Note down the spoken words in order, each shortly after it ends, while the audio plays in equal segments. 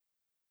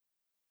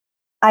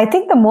I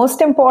think the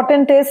most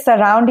important is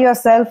surround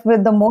yourself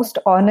with the most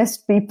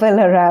honest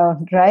people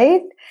around,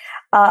 right?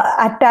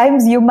 At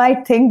times you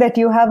might think that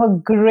you have a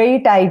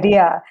great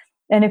idea.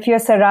 And if you're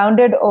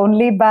surrounded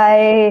only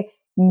by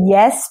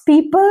yes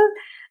people,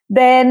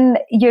 then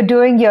you're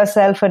doing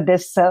yourself a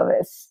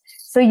disservice.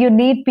 So you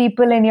need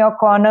people in your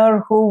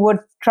corner who would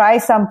try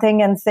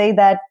something and say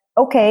that,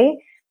 okay,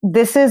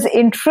 this is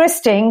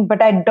interesting,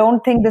 but I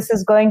don't think this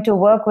is going to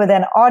work with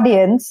an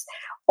audience,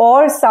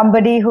 or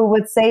somebody who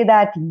would say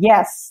that,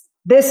 yes,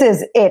 this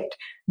is it.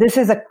 This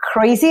is a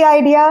crazy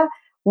idea.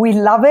 We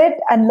love it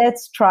and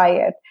let's try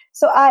it.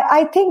 So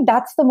I think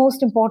that's the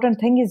most important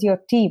thing is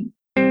your team.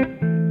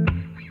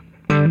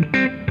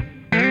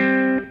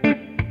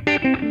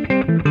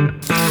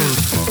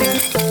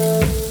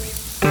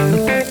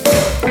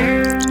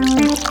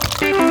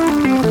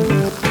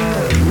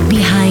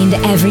 Behind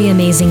every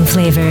amazing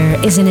flavor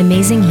is an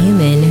amazing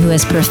human who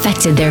has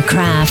perfected their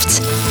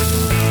craft.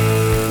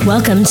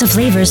 Welcome to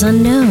Flavors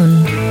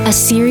Unknown, a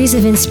series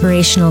of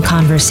inspirational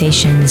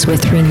conversations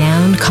with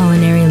renowned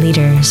culinary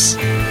leaders.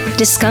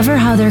 Discover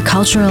how their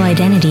cultural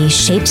identity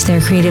shapes their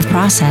creative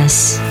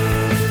process.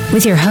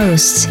 With your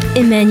host,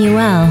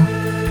 Emmanuel.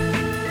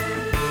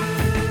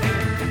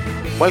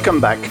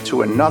 Welcome back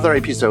to another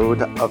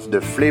episode of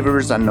the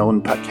Flavors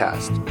Unknown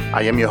podcast.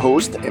 I am your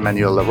host,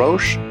 Emmanuel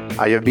Laroche.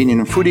 I have been in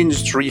the food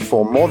industry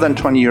for more than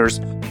 20 years,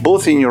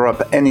 both in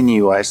Europe and in the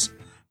US.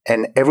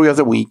 And every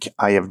other week,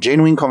 I have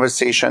genuine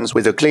conversations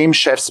with acclaimed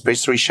chefs,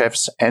 pastry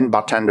chefs, and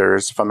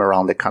bartenders from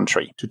around the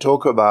country to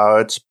talk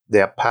about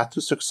their path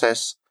to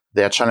success,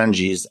 their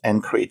challenges,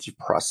 and creative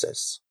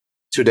process.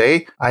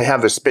 Today, I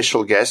have a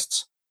special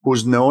guest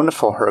who's known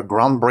for her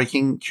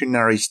groundbreaking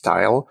culinary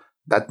style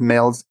that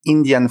melds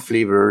Indian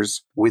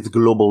flavors with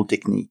global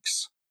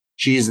techniques.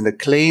 She is an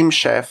acclaimed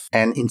chef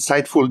and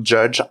insightful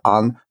judge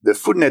on the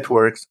Food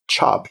Network's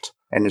Chopped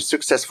and a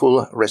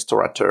successful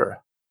restaurateur.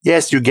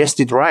 Yes, you guessed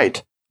it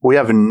right. We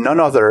have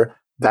none other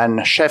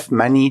than Chef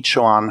Maneet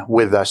Chauhan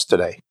with us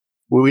today.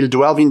 We will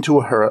delve into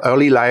her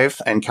early life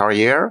and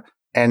career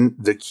and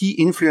the key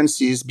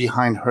influences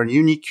behind her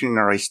unique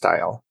culinary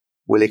style.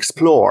 We'll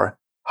explore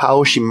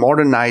how she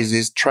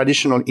modernizes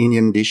traditional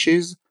Indian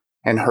dishes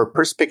and her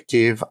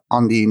perspective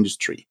on the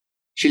industry.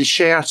 She'll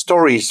share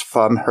stories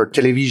from her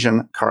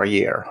television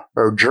career,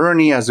 her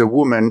journey as a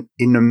woman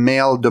in a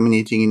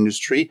male-dominating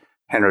industry,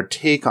 and her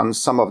take on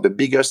some of the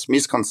biggest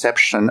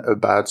misconceptions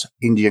about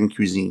Indian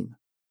cuisine.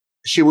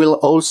 She will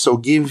also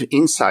give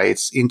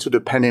insights into the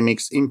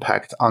pandemic's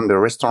impact on the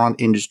restaurant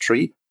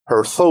industry,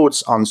 her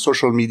thoughts on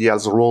social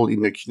media's role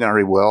in the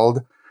culinary world,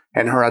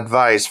 and her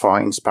advice for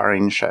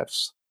inspiring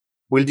chefs.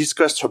 We'll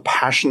discuss her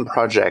passion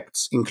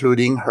projects,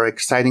 including her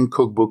exciting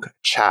cookbook,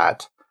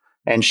 Chat,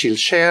 and she'll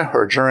share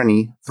her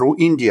journey through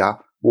India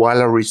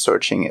while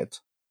researching it.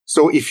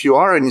 So if you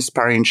are an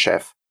inspiring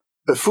chef,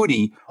 a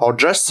foodie, or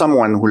just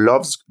someone who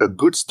loves a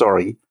good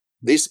story,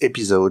 this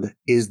episode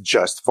is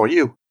just for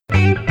you.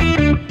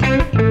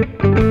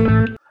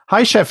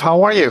 Hi, Chef.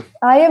 How are you?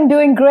 I am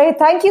doing great.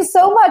 Thank you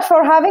so much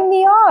for having me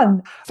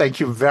on. Thank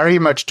you very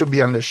much to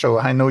be on the show.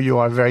 I know you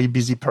are a very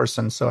busy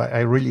person, so I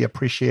really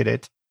appreciate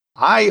it.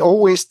 I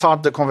always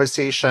start the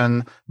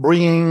conversation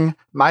bringing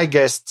my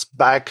guests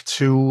back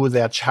to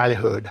their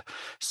childhood.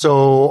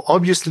 So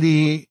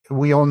obviously,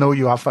 we all know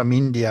you are from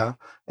India,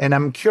 and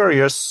I'm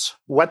curious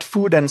what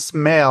food and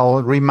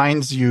smell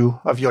reminds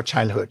you of your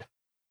childhood?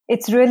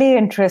 It's really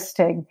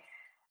interesting.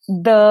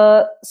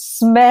 The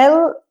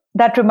smell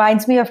that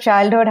reminds me of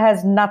childhood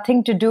has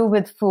nothing to do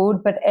with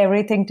food, but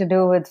everything to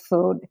do with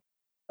food.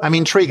 I'm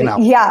intrigued now.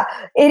 Yeah,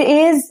 it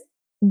is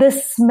the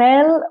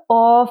smell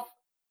of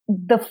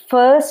the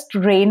first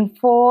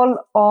rainfall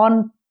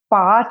on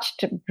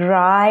parched,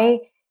 dry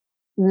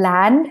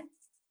land.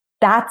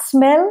 That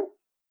smell.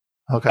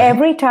 Okay.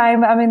 Every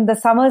time, the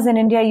summers in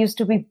India used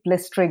to be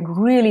blistering,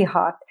 really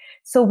hot.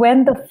 So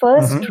when the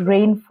first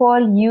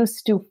rainfall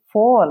used to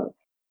fall,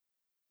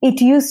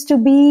 it used to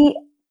be,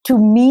 to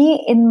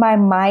me, in my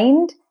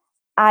mind,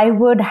 I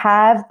would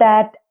have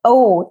that,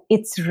 oh,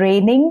 it's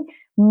raining,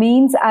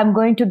 means I'm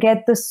going to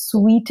get the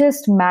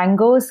sweetest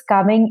mangoes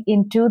coming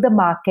into the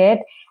market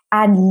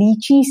and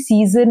lychee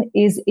season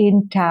is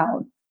in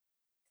town.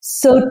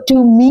 So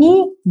to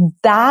me,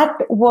 that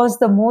was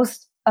the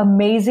most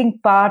amazing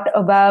part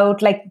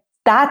about, like,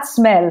 that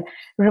smell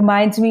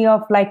reminds me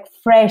of like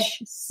fresh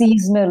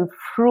seasonal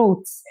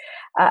fruits.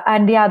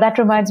 And yeah, that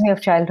reminds me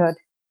of childhood.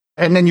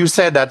 And then you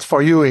said that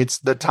for you, it's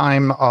the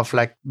time of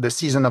like the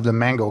season of the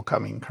mango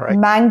coming, correct?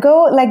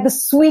 Mango, like the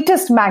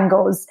sweetest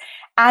mangoes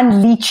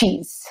and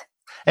lychees.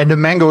 And the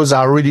mangoes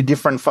are really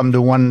different from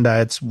the one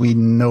that we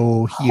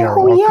know here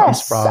Oh, or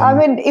yes. comes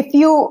from.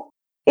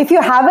 If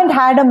you haven't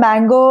had a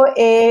mango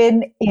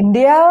in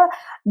India,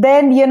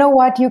 then you know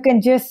what? You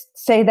can just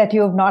say that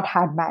you have not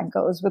had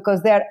mangoes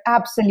because they're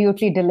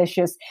absolutely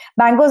delicious.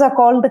 Mangoes are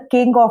called the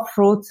king of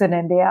fruits in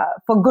India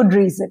for good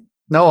reason.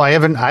 No, I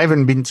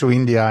haven't been to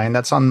India, and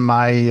that's on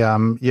my,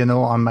 on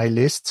my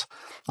list,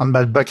 on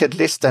my bucket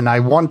list, and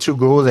I want to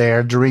go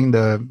there during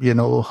the,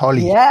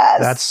 Holi. Yes.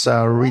 That's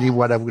really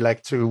what I would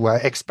like to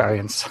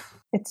experience.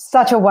 It's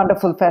such a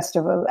wonderful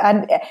festival.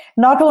 And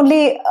not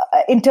only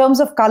in terms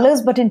of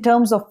colors, but in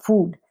terms of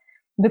food,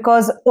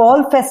 because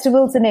all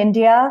festivals in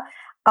India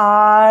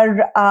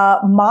are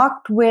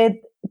marked with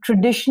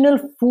traditional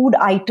food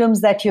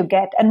items that you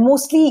get, and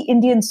mostly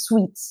Indian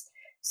sweets.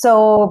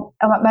 So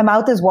my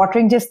mouth is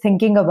watering just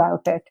thinking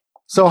about it.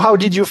 So how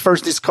did you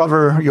first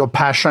discover your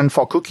passion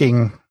for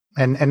cooking,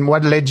 and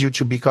what led you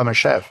to become a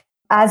chef?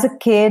 As a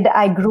kid,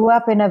 I grew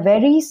up in a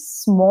very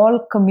small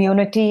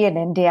community in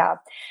India.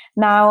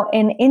 Now,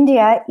 in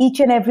India, each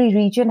and every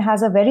region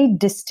has a very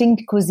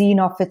distinct cuisine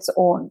of its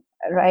own,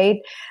 right?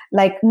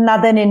 Like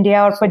Northern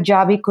India or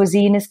Punjabi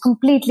cuisine is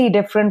completely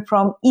different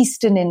from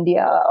Eastern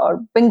India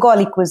or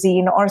Bengali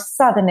cuisine or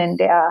Southern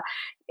India.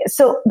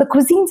 So the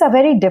cuisines are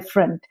very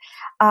different.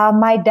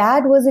 My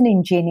dad was an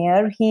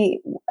engineer.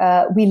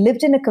 We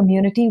lived in a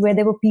community where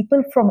there were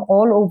people from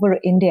all over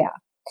India.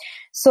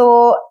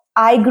 So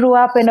I grew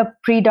up in a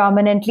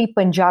predominantly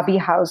Punjabi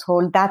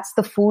household. That's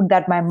the food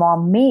that my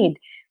mom made.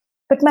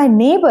 But my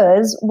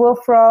neighbors were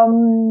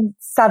from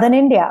Southern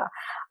India.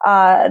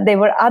 There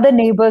were other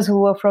neighbors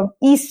who were from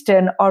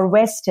Eastern or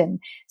Western.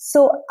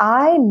 So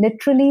I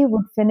literally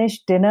would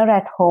finish dinner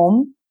at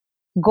home,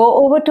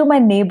 go over to my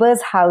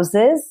neighbors'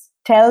 houses,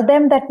 tell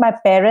them that my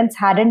parents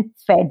hadn't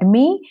fed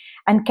me,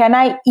 and can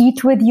I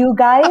eat with you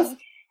guys?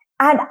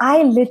 And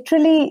I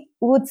literally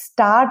would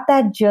start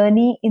that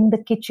journey in the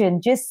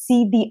kitchen, just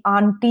see the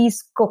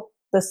aunties cook,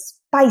 the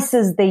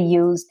spices they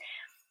used.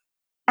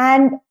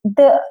 And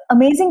the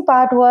amazing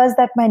part was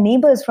that my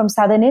neighbors from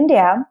Southern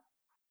India,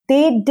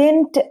 they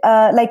didn't,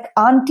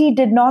 auntie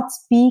did not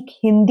speak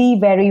Hindi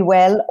very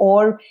well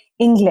or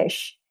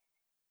English.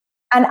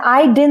 And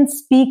I didn't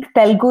speak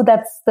Telugu,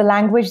 that's the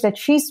language that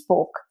she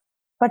spoke.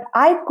 But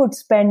I could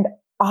spend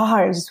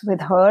hours with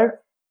her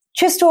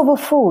just over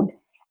food.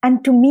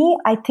 And to me,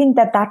 I think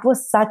that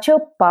was such a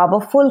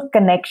powerful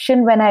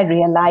connection when I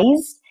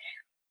realized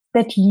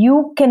that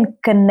you can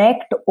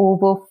connect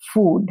over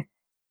food,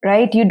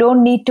 right? You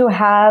don't need to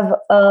have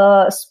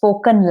a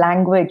spoken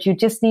language. You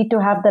just need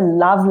to have the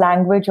love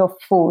language of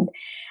food.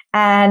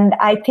 And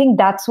I think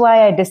that's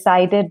why I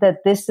decided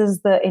that this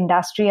is the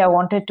industry I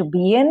wanted to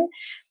be in,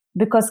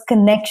 because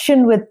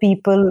connection with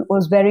people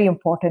was very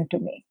important to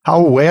me.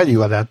 How were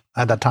you at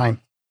that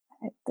time?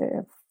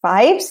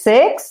 5,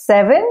 6,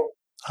 7.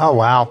 Oh,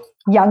 wow.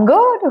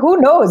 Younger? Who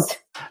knows?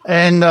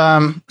 And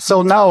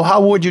so now,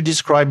 how would you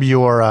describe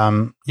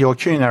your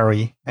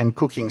culinary and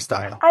cooking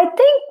style? I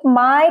think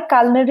my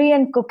culinary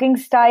and cooking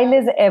style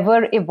is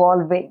ever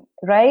evolving,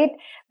 right?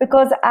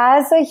 Because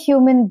as a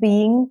human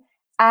being,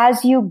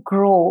 as you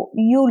grow,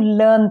 you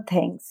learn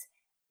things.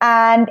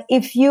 And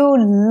if you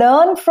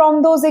learn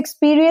from those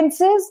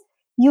experiences,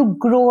 you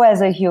grow as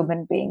a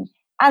human being.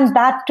 And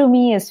that to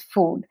me is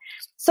food.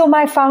 So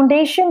my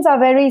foundations are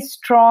very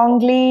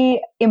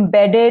strongly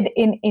embedded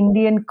in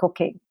Indian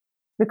cooking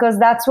because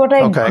that's what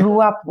I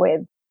grew up with.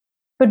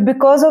 But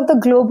because of the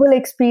global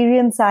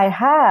experience I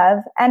have,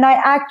 and I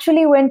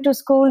actually went to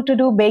school to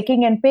do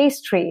baking and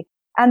pastry,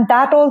 and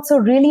that also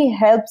really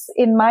helps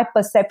in my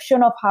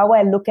perception of how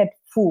I look at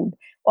food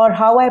or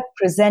how I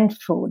present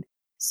food.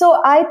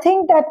 So I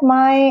think that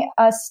my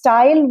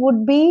style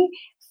would be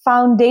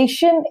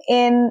foundation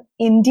in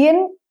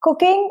Indian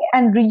cooking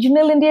and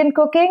regional Indian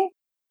cooking.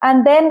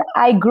 And then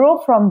I grow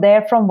from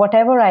there from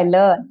whatever I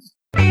learn.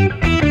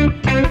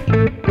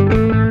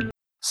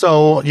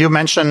 So you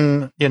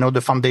mentioned,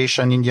 the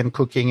foundation, Indian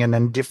cooking, and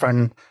then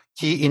different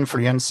key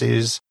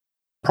influences,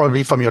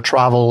 probably from your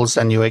travels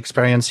and your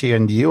experience here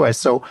in the US.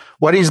 So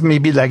what is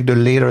maybe like the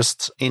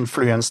latest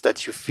influence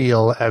that you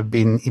feel have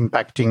been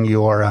impacting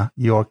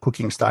your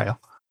cooking style?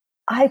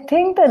 I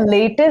think the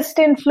latest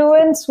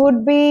influence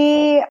would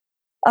be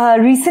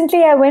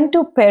recently I went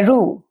to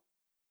Peru.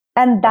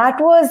 And that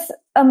was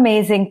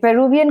amazing.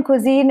 Peruvian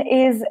cuisine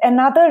is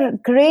another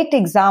great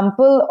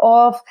example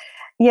of,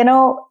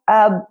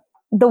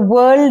 the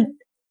world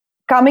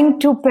coming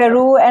to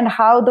Peru and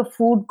how the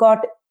food got,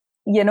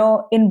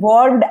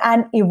 involved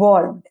and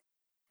evolved.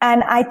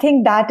 And I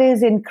think that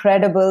is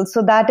incredible.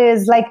 So that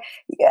is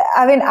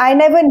I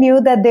never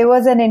knew that there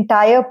was an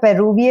entire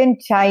Peruvian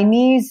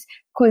Chinese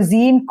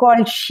cuisine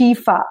called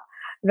Shifa.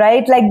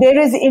 Right? Like there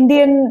is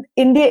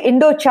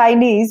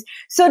Indo-Chinese.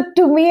 So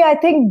to me, I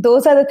think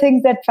those are the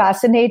things that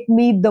fascinate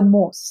me the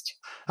most.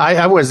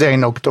 I was there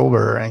in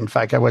October. In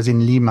fact, I was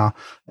in Lima.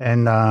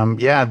 And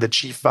the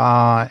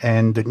chifa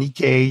and the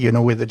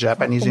Nikkei, with the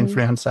Japanese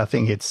influence, I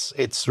think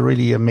it's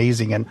really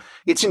amazing. And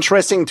it's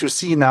interesting to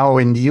see now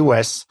in the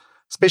US,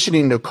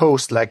 especially in the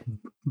coast, like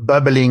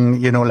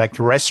bubbling, like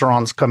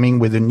restaurants coming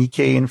with the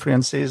Nikkei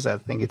influences. I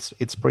think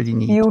it's pretty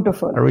neat.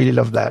 Beautiful. I really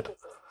love that.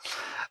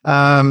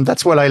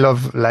 That's what I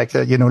love,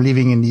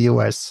 living in the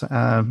US,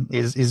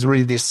 is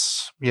really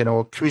this,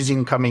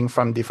 cuisine coming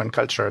from different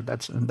culture.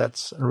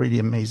 That's really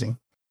amazing.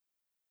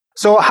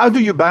 So how do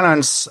you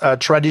balance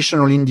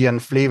traditional Indian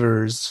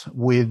flavors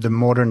with the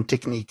modern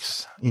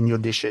techniques in your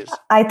dishes?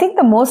 I think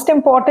the most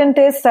important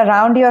is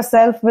surround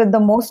yourself with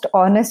the most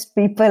honest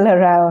people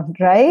around,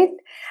 right?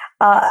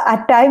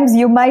 At times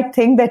you might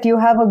think that you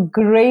have a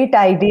great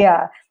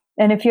idea.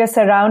 And if you're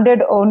surrounded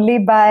only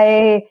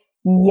by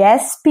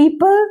yes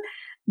people,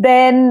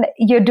 then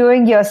you're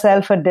doing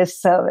yourself a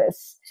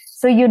disservice.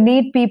 So you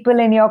need people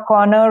in your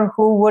corner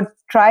who would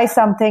try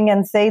something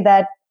and say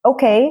that,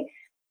 okay,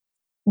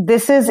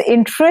 this is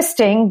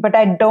interesting, but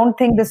I don't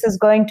think this is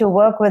going to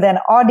work with an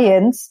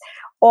audience,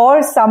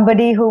 or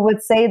somebody who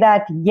would say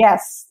that,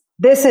 yes,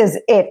 this is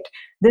it.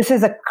 This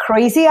is a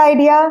crazy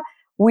idea.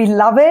 We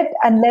love it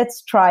and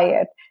let's try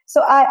it.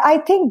 So I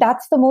think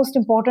that's the most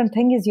important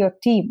thing, is your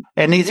team.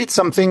 And is it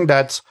something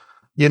that,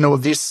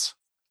 this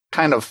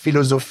kind of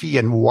philosophy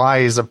and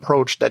wise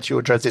approach that you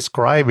were just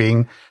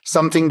describing,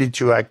 something that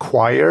you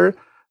acquire,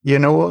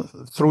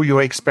 through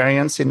your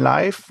experience in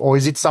life? Or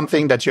is it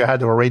something that you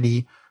had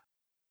already,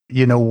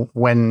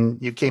 when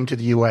you came to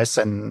the US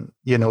and,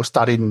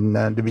 started in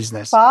the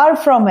business? Far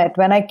from it.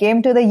 When I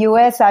came to the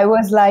US, I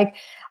was like,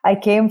 I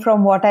came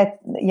from what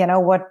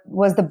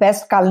was the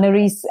best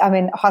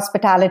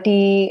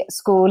hospitality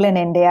school in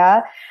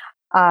India.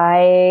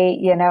 I,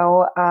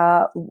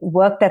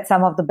 worked at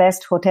some of the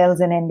best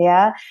hotels in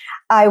India.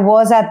 I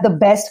was at the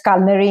best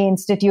culinary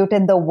institute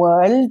in the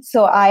world.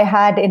 So I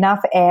had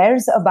enough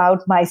airs about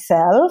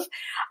myself.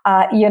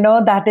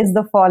 That is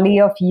the folly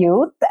of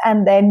youth.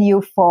 And then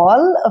you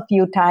fall a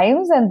few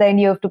times and then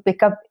you have to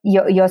pick up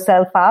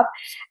yourself up.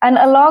 And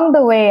along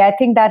the way, I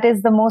think that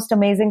is the most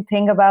amazing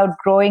thing about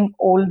growing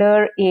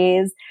older,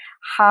 is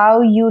how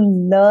you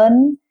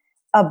learn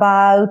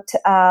about,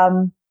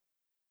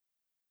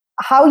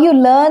 how you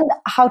learn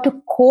how to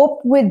cope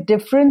with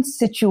different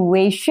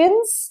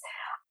situations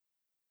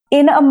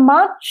in a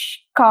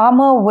much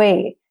calmer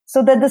way,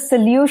 so that the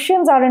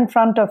solutions are in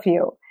front of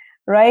you,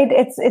 right?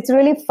 It's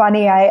really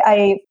funny.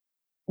 I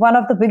one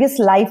of the biggest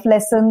life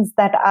lessons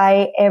that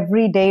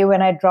every day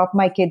when I drop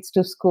my kids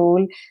to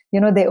school,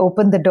 they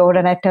open the door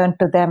and I turn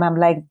to them. I'm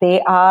like,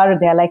 they're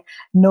like,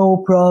 no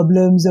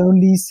problems,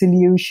 only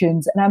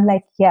solutions. And I'm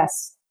like,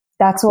 yes.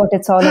 That's what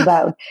it's all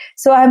about.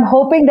 So I'm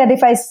hoping that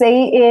if I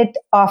say it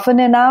often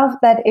enough,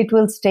 that it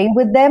will stay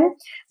with them.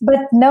 But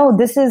no,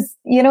 this is,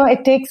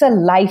 it takes a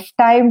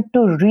lifetime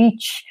to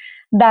reach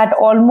that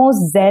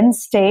almost Zen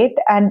state.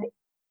 And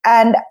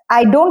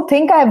I don't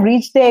think I've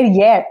reached there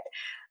yet.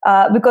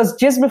 Because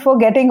just before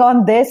getting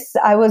on this,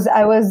 I was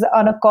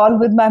on a call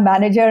with my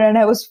manager and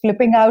I was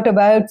flipping out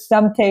about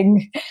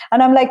something.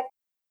 And I'm like,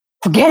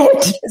 forget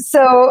it.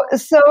 So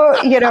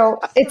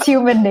it's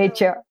human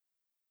nature.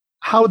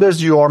 How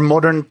does your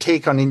modern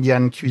take on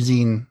Indian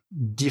cuisine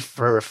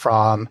differ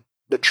from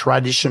the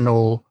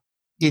traditional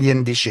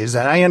Indian dishes?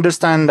 And I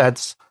understand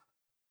that's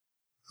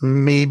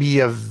maybe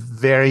a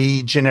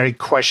very generic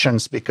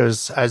questions,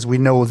 because as we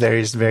know, there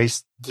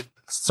is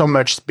so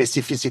much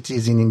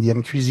specificities in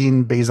Indian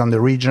cuisine based on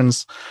the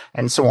regions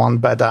and so on.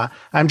 But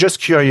I'm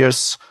just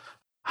curious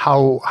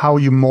how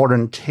you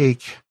modern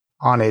take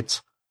on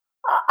it.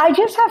 I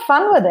just have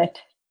fun with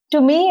it. To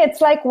me,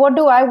 it's like, what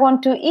do I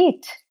want to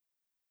eat?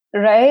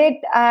 Right.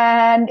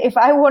 And if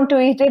I want to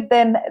eat it,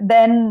 then,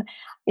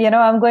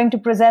 I'm going to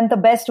present the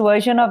best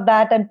version of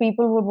that and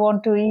people would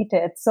want to eat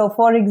it. So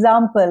for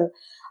example,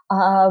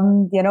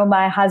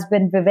 my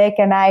husband Vivek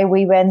and I,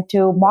 we went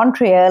to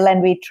Montreal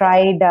and we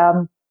tried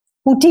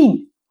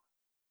poutine.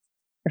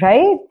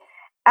 Right.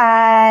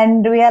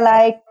 And we are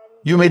like,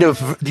 You made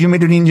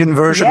an Indian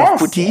version of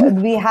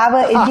poutine? We have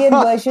an Indian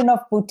version of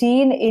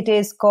poutine. It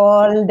is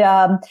called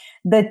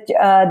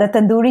the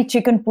tandoori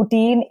chicken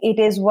poutine. It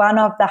is one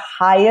of the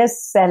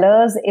highest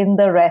sellers in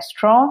the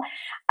restaurant.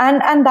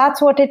 And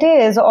that's what it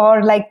is.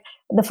 Or like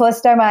the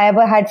first time I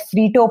ever had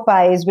Frito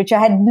pies, which I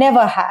had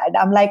never had.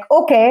 I'm like,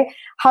 okay,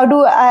 how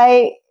do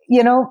I,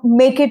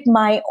 make it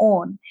my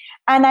own?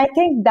 And I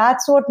think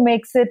that's what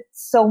makes it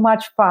so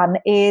much fun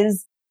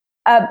is,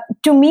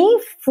 to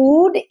me,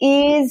 food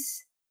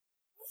is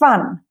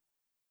fun,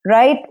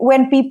 right?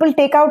 When people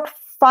take out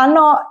fun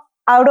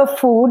out of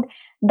food,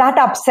 that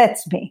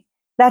upsets me.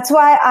 That's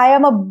why I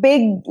am a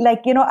big,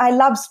 I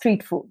love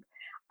street food.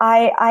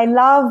 I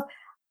love,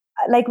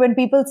 when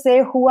people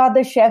say, who are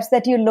the chefs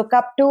that you look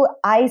up to?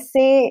 I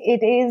say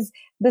it is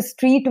the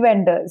street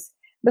vendors,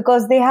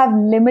 because they have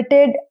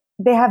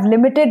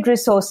limited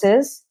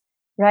resources,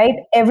 right?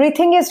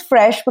 Everything is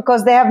fresh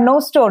because they have no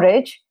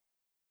storage,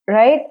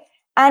 right?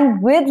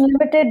 And with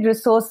limited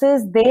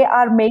resources, they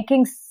are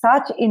making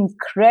such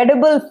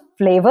incredible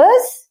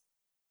flavors.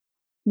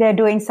 They're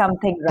doing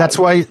something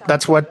right.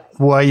 That's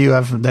why you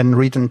have then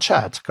written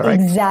Chat,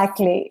 correct?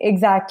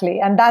 Exactly.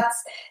 And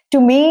that's, to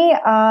me,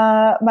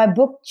 my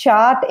book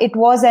Chart, it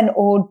was an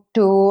ode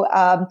to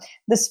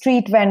the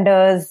street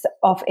vendors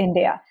of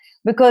India,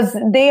 because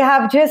they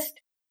have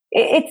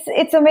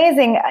it's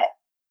amazing.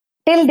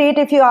 Till date,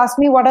 if you ask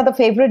me what are the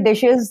favorite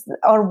dishes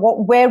or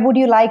where would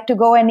you like to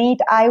go and eat,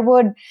 I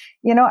would,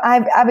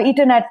 I've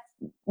eaten at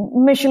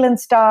Michelin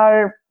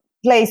star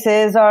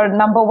places or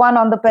number one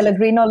on the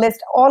Pellegrino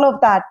list, all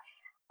of that.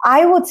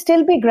 I would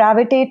still be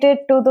gravitated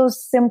to those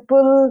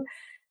simple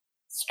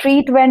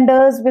street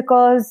vendors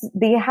because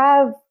they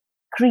have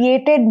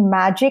created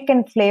magic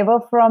and flavor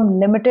from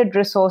limited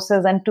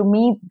resources. And to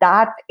me,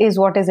 that is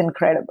what is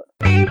incredible.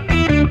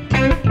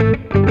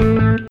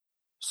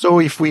 So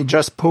if we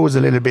just pause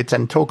a little bit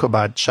and talk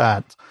about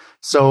chaat.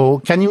 So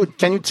can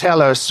you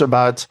tell us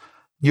about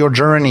your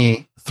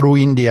journey through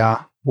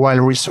India while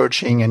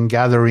researching and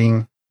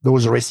gathering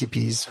those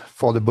recipes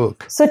for the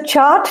book? So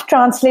chaat,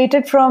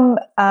 translated from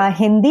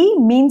Hindi,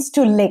 means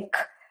to lick,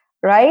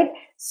 right?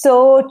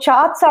 So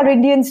chaats are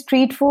Indian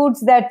street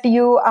foods that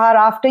you are,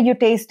 after you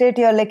taste it,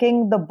 you're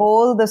licking the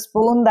bowl, the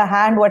spoon, the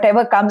hand,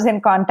 whatever comes in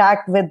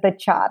contact with the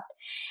chaat.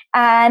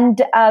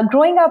 And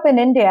growing up in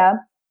India,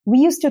 we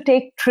used to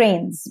take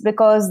trains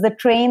because the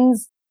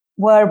trains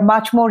were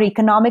much more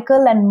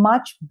economical and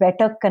much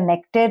better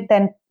connected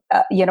than,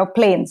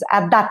 planes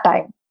at that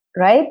time,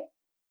 right?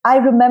 I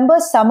remember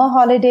summer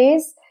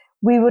holidays,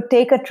 we would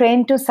take a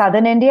train to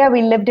southern India.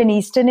 We lived in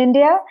eastern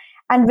India.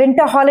 And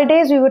winter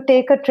holidays, we would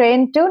take a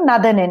train to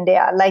northern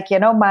India, like,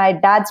 my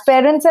dad's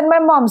parents and my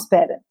mom's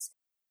parents.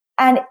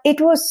 And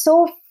it was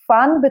so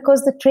fun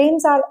because the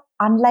trains are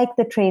unlike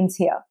the trains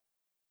here.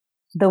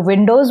 The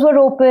windows were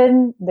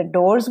open, the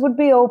doors would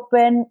be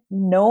open,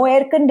 no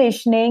air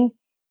conditioning.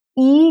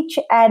 Each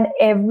and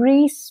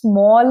every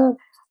small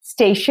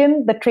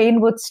station, the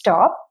train would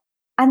stop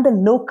and the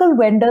local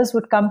vendors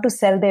would come to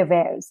sell their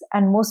wares.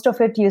 And most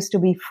of it used to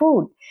be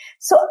food.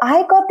 So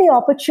I got the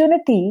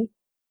opportunity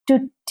to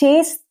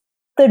taste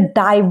the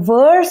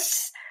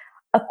diverse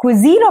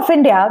cuisine of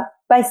India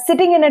by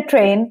sitting in a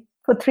train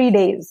for 3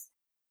 days.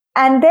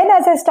 And then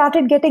as I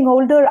started getting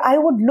older, I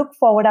would look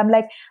forward. I'm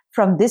like,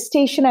 from this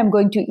station, I'm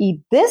going to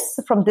eat this.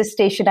 From this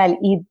station, I'll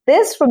eat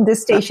this. From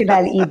this station,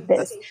 I'll eat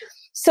this.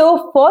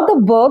 So for the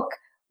book,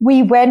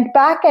 we went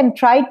back and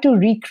tried to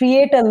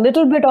recreate a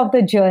little bit of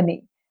the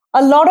journey.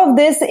 A lot of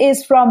this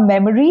is from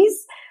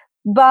memories,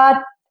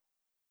 but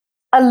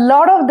a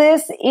lot of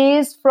this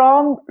is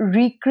from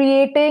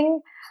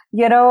recreating,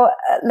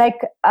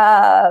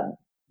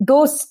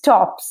 those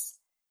stops.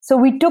 So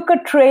we took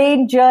a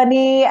train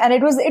journey and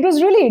it was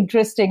really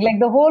interesting. Like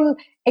the whole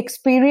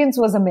experience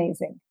was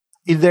amazing.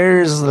 If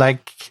there's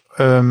like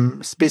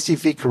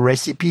specific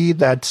recipe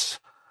that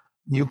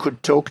you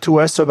could talk to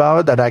us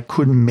about that I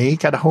could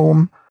make at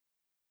home?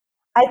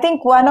 I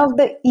think one of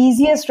the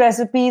easiest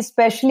recipes,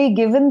 especially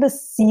given the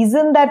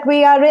season that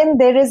we are in,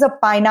 there is a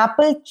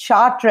pineapple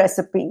chaat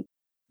recipe,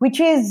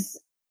 which is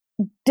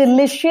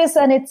delicious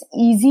and it's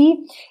easy.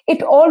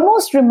 It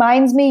almost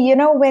reminds me,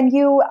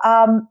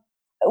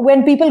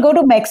 when people go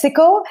to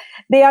Mexico,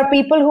 there are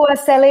people who are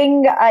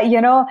selling,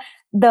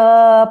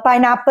 the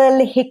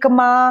pineapple,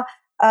 jicama,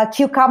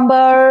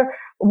 cucumber,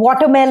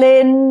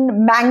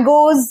 watermelon,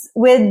 mangoes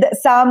with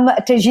some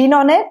tagine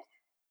on it.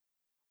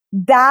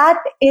 That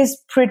is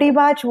pretty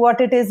much what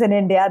it is in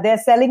India. They're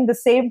selling the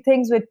same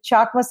things with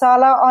chaat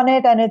masala on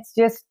it, and it's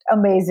just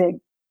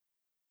amazing.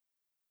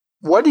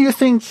 What do you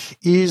think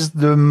is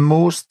the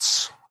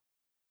most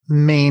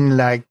main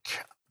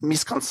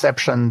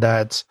misconception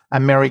that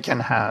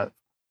Americans have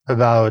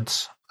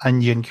about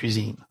Indian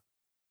cuisine?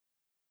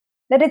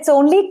 That it's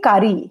only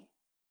curry.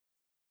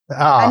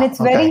 And it's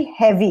very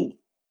heavy.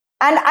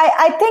 And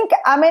I think,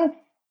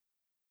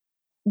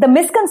 the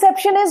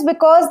misconception is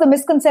because the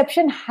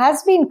misconception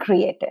has been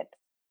created,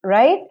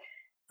 right?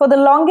 For the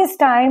longest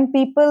time,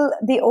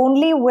 the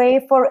only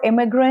way for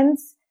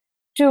immigrants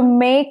to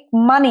make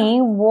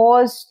money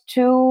was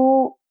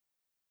to,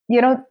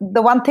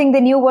 the one thing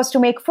they knew was to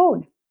make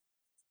food,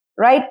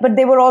 right? But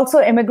they were also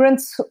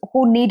immigrants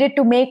who needed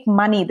to make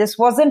money. This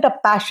wasn't a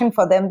passion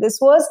for them. This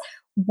was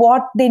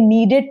what they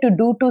needed to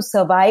do to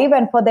survive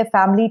and for their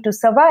family to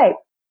survive.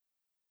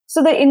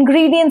 So the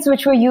ingredients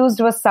which were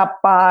used was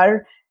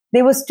subpar.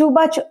 There was too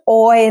much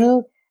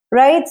oil,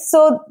 right?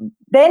 So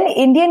then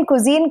Indian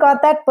cuisine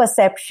got that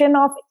perception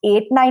of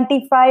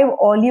 $8.95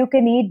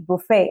 all-you-can-eat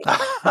buffet,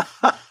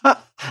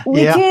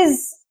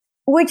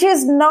 which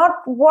is not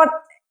what,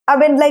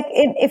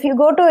 if you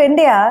go to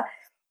India,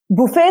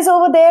 buffets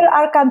over there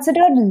are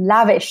considered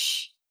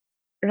lavish,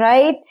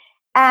 right?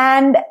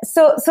 And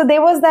so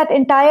there was that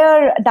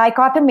entire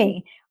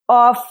dichotomy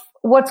of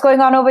what's going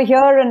on over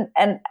here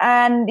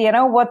and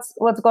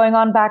what's going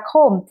on back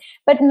home.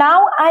 But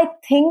now I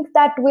think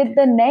that with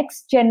the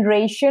next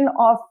generation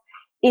of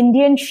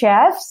Indian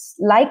chefs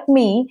like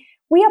me,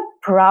 we are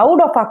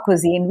proud of our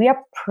cuisine. We are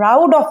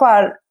proud of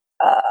our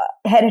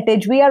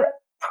heritage. We are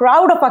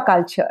proud of our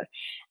culture.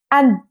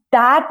 And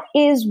that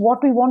is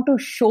what we want to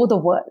show the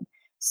world.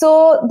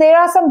 So there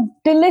are some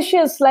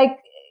delicious,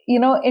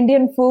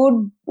 Indian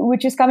food,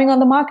 which is coming on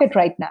the market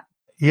right now.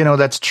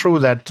 That's true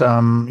that,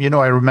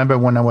 I remember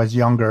when I was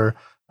younger,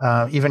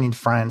 even in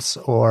France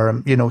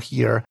or,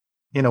 here,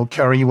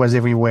 curry was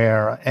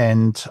everywhere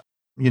and,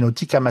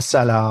 tikka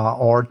masala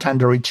or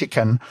tandoori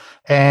chicken.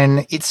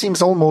 And it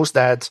seems almost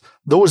that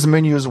those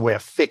menus were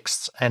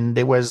fixed and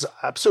there was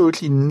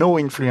absolutely no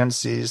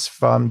influences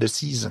from the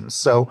seasons.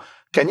 So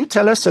can you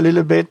tell us a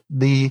little bit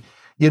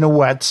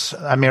what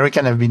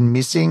Americans have been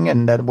missing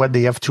and that what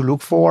they have to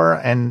look for,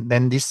 and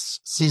then this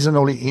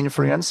seasonal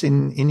influence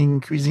in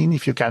Indian cuisine,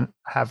 if you can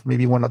have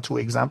maybe one or two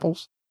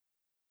examples?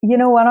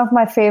 One of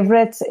my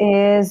favorites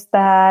is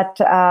that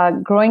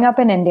growing up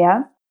in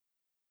India,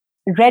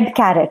 red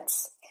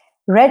carrots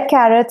red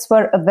carrots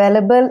were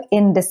available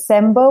in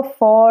December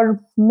for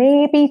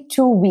maybe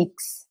 2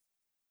 weeks,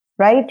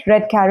 right?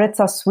 Red carrots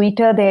are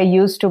sweeter. They are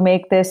used to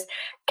make this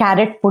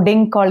carrot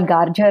pudding called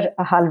garjar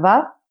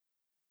halwa.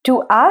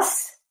 To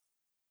us,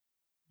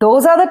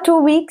 those are the 2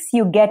 weeks.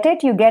 You get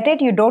it. You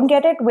don't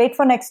get it, wait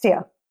for next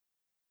year,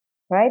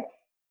 right?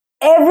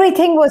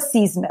 Everything was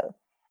seasonal.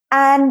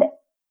 And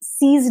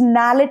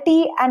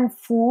seasonality and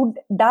food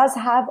does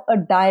have a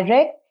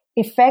direct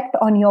effect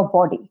on your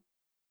body,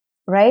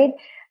 right?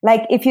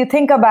 Like if you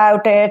think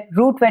about it,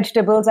 root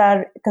vegetables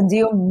are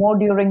consumed more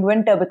during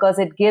winter because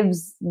it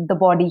gives the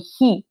body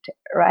heat,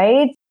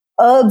 right?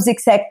 Herbs,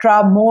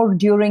 etc., more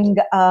during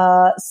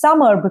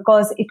summer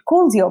because it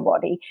cools your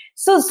body.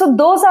 So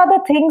those are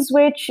the things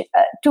which,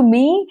 to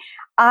me,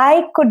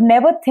 I could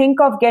never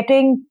think of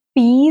getting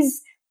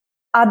peas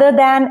other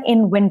than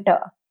in winter,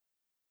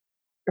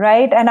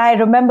 right? And I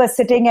remember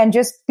sitting and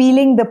just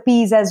peeling the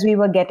peas as we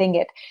were getting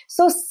it.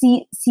 So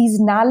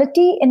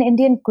seasonality in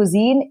Indian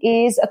cuisine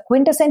is a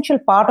quintessential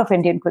part of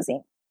Indian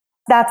cuisine.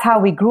 That's how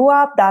we grew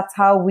up. That's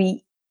how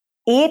we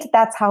ate.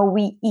 That's how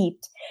we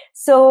eat.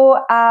 So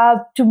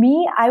to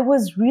me, I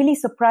was really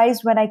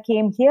surprised when I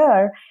came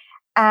here.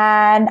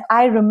 And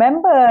I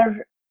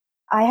remember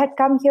I had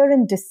come here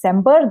in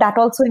December, that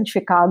also in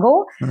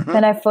Chicago,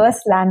 when I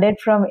first landed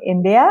from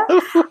India.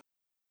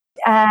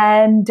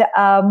 And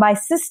my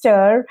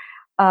sister,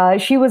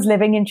 she was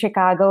living in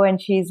Chicago,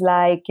 and she's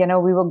like,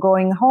 we were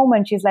going home,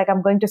 and she's like,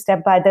 I'm going to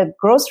step by the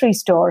grocery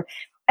store.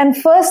 And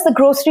first, the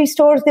grocery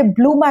stores, they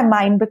blew my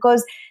mind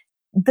because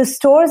the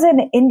stores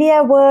in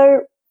India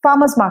were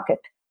farmers market.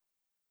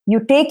 You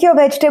take your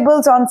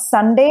vegetables on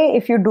Sunday.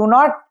 If you do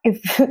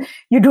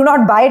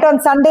not buy it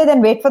on Sunday,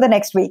 then wait for the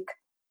next week,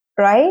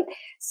 right?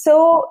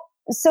 So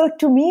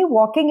to me,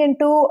 walking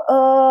into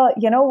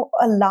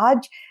a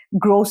large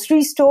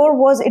grocery store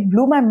it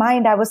blew my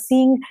mind. I was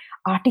seeing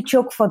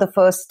artichoke for the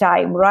first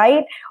time,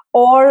 right?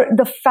 Or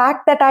the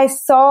fact that I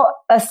saw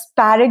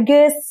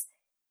asparagus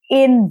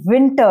in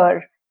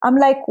winter. I'm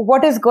like,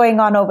 what is going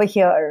on over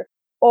here?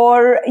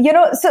 Or,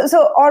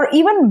 or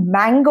even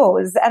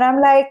mangoes. And I'm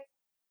like,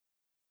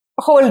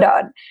 hold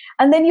on.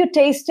 And then you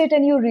taste it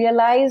and you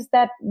realize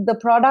that the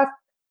product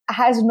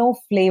has no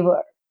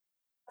flavor.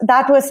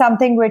 That was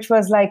something which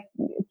was like,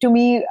 to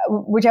me,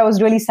 which I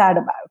was really sad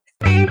about.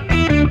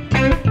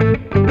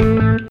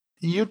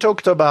 You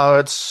talked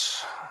about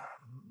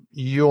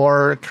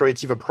your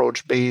creative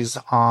approach based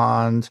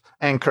on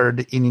anchored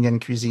in Indian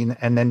cuisine,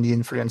 and then the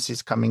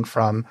influences coming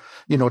from,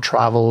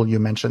 travel. You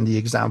mentioned the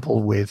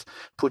example with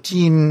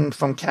poutine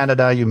from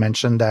Canada. You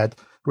mentioned that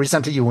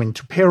recently you went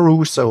to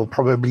Peru, so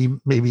probably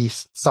maybe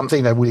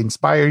something that would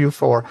inspire you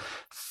for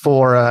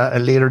a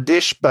later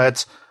dish.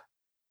 But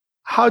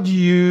how do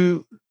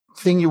you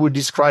think you would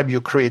describe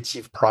your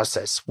creative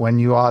process when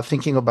you are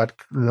thinking about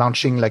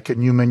launching like a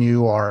new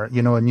menu or,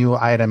 a new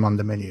item on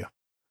the menu?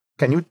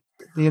 Can you,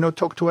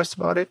 talk to us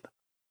about it?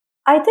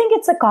 I think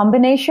it's a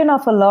combination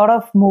of a lot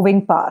of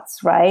moving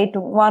parts, right?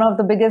 One of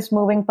the biggest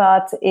moving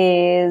parts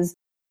is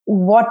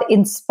what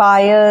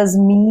inspires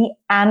me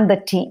and the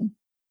team,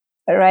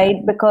 right?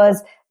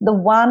 Because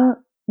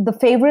the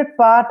favorite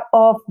part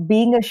of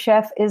being a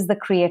chef is the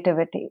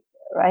creativity,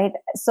 right?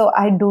 So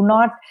I do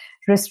not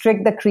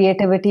restrict the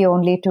creativity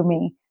only to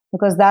me,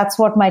 because that's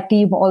what my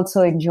team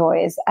also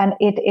enjoys. And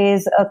it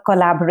is a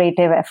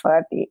collaborative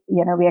effort.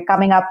 We are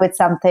coming up with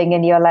something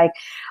and you're like,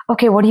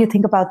 okay, what do you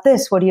think about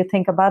this? What do you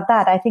think about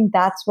that? I think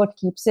that's what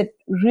keeps it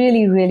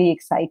really, really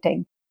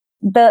exciting.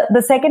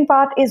 The second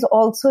part is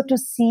also to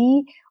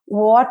see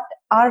what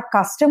our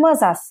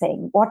customers are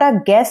saying, what our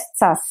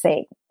guests are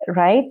saying,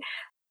 right?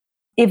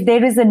 If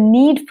there is a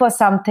need for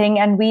something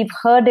and we've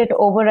heard it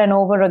over and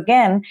over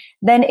again,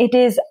 then it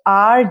is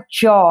our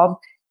job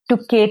to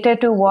cater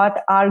to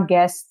what our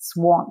guests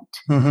want.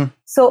 Mm-hmm.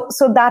 So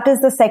that is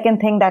the second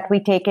thing that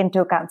we take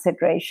into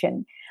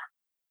consideration.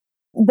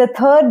 The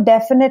third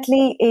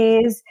definitely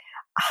is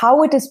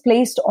how it is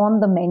placed on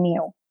the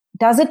menu.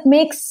 Does it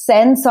make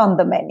sense on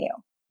the menu,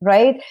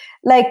 right?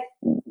 Like,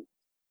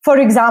 for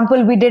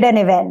example, we did an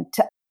event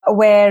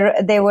where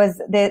there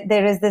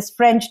is this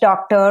French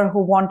doctor who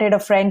wanted a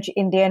French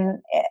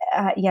Indian,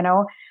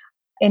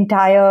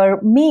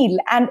 entire meal.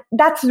 And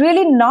that's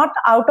really not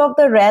out of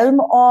the realm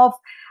of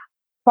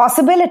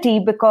possibility,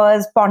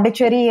 because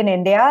Pondicherry in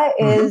India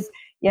is,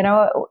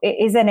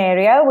 is an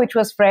area which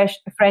was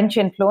French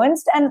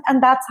influenced,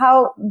 and that's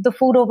how the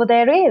food over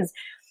there is.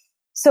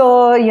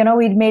 So,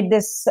 we'd made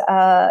this,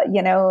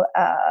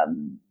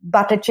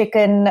 butter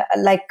chicken,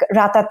 like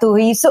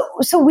ratatouille.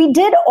 So we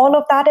did all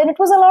of that and it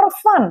was a lot of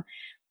fun.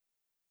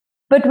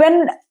 But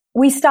when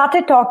we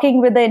started talking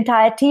with the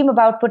entire team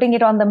about putting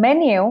it on the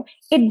menu,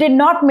 it did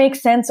not make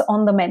sense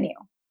on the menu,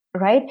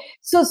 right?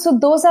 So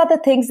those are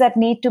the things that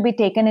need to be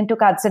taken into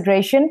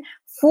consideration.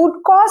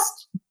 Food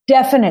cost,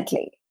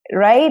 definitely,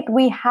 right?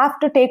 We have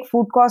to take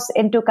food costs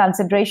into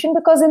consideration,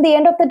 because in the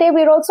end of the day,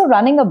 we're also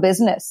running a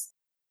business.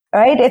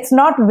 Right? It's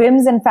not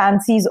whims and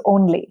fancies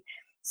only.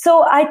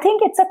 So I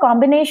think it's a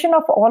combination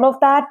of all of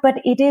that,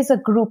 but it is a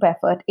group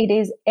effort. It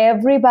is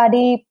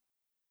everybody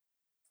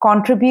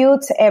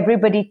contributes,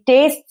 everybody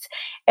tastes,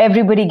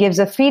 everybody gives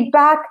a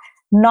feedback,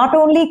 not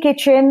only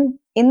kitchen,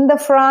 in the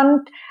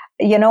front,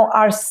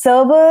 our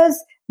servers,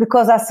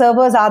 because our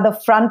servers are the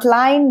front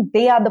line.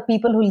 They are the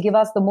people who will give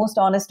us the most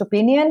honest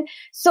opinion.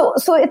 So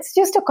it's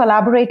just a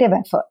collaborative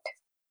effort.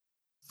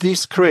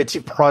 This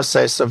creative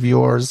process of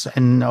yours,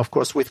 and of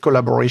course with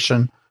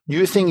collaboration, do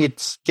you think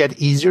it's get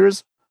easier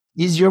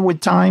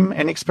with time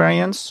and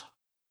experience?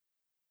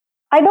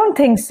 I don't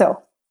think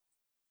so.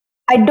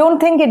 I don't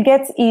think it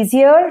gets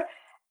easier.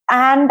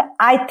 And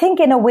I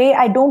think in a way,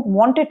 I don't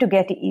want it to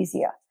get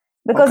easier.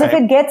 Because if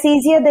it gets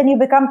easier, then you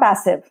become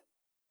passive.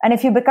 And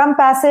if you become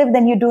passive,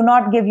 then you do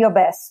not give your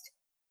best,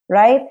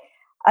 right?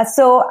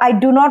 So I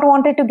do not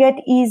want it to get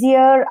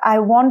easier. I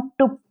want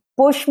to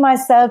push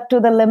myself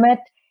to the limit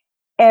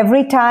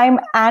every time,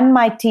 and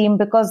my team,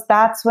 because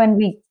that's when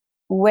we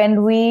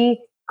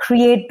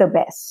create the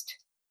best,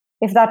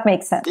 if that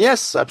makes sense.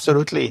 Yes,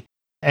 absolutely.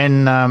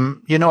 And,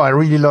 I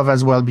really love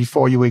as well,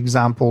 before your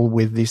example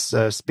with this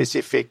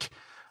specific,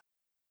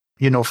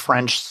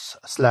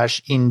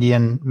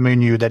 French/Indian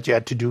menu that you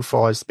had to do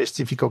for a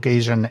specific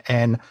occasion.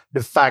 And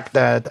the fact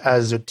that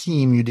as a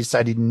team, you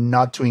decided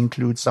not to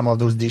include some of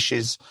those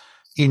dishes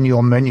in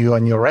your menu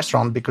in your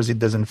restaurant because it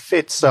doesn't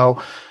fit. So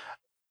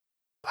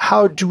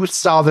how do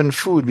Southern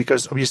food,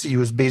 because obviously you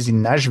was based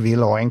in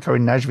Nashville or anchored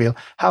in Nashville,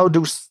 how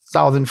do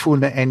Southern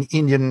food and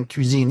Indian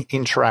cuisine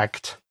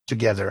interact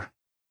together?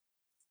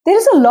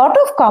 There's a lot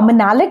of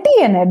commonality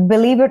in it,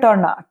 believe it or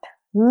not.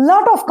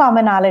 Lot of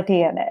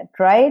commonality in it,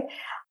 right?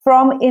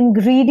 From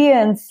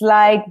ingredients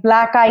like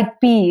black-eyed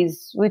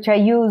peas, which I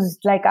used,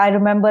 like I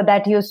remember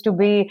that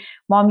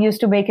Mom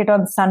used to make it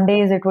on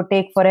Sundays. It would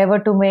take forever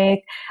to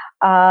make,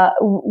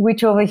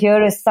 which over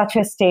here is such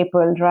a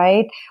staple,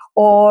 right?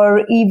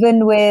 Or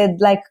even with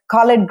like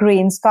collard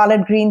greens.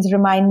 Collard greens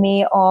remind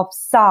me of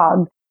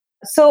saag.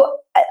 So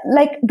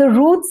like the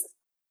roots,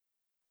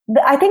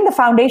 I think the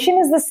foundation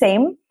is the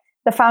same.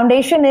 The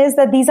foundation is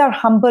that these are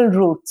humble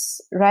roots,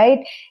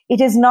 right?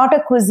 It is not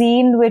a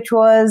cuisine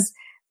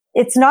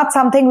it's not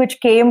something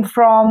which came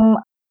from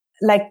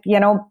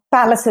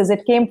palaces.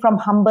 It came from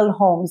humble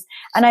homes.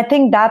 And I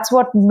think that's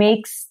what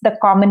makes the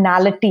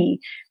commonality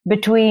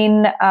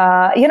between,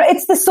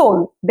 it's the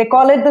soul. They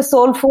call it the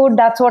soul food.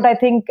 That's what I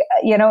think,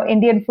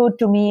 Indian food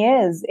to me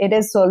is. It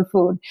is soul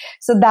food.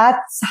 So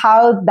that's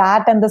how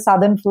that and the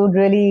Southern food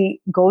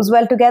really goes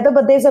well together.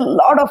 But there's a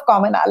lot of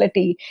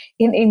commonality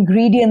in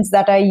ingredients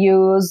that I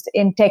used,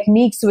 in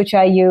techniques which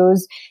I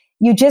use.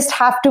 You just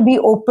have to be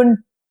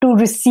open to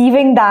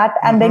receiving that.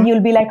 And then you'll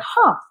be like,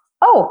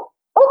 oh,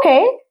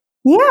 okay.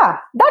 Yeah,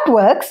 that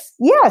works.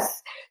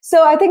 Yes.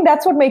 So I think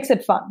that's what makes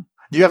it fun.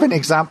 Do you have an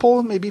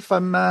example maybe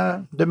from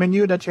the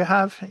menu that you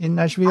have in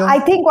Nashville? I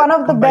think one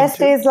of the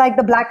best is like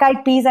the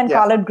black-eyed peas and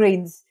collard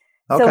greens.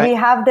 Okay. So we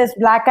have this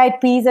black-eyed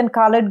peas and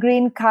collard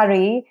green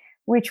curry,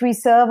 which we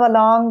serve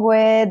along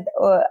with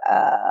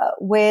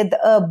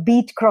a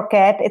beet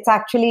croquette. It's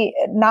actually,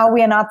 now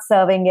we are not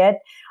serving it,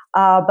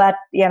 but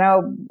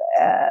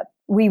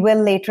we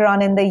will later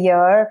on in the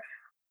year.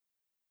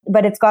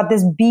 But it's got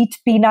this beet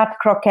peanut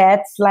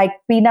croquettes. Like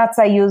peanuts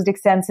are used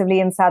extensively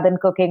in Southern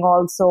cooking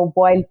also,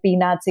 boiled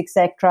peanuts,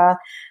 etc.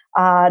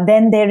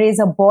 Then there is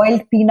a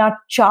boiled peanut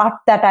chaat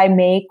that I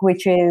make,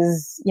 which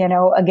is,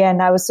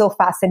 again, I was so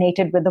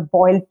fascinated with the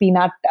boiled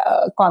peanut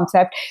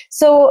concept.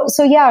 So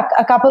yeah,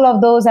 a couple of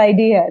those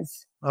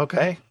ideas.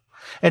 Okay.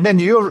 And then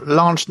you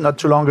launched not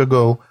too long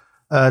ago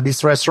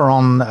this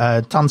restaurant,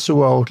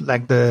 Tansuo,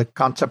 like the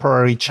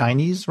contemporary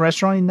Chinese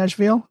restaurant in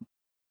Nashville.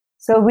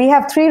 So we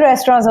have 3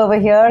 restaurants over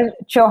here.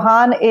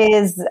 Chauhan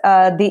is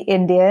the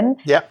Indian.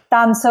 Yeah.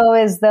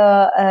 Tansuo is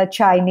the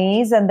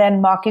Chinese, and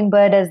then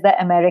Mockingbird is the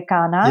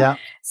Americana. Yeah.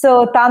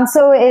 So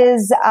Tansuo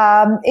is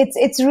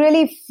it's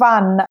really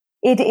fun.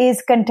 It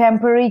is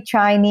contemporary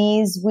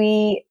Chinese.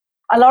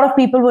 A lot of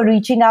people were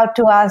reaching out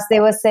to us.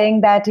 They were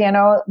saying that,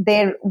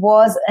 there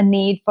was a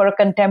need for a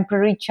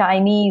contemporary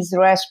Chinese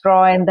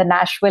restaurant in the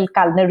Nashville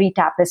Culinary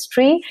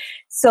Tapestry.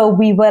 So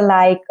we were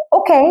like,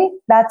 okay,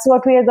 that's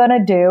what we are going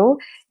to do.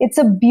 It's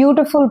a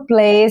beautiful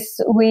place.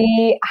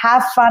 We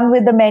have fun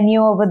with the menu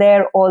over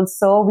there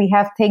also. We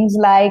have things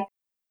like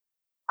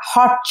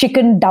hot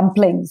chicken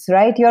dumplings,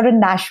 right? You're in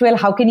Nashville.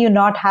 How can you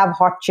not have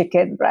hot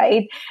chicken,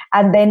 right?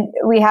 And then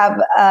we have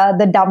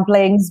the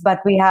dumplings, but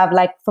we have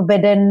like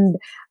forbidden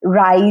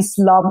rice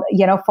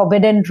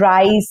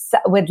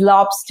with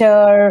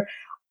lobster.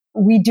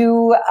 We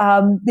do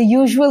the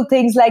usual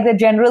things like the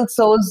General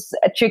Tso's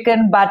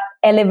chicken, but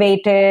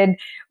elevated.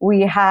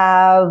 We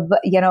have,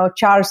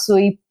 char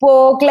siu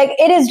pork. Like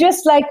it is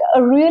just like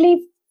a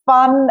really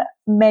fun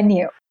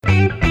menu.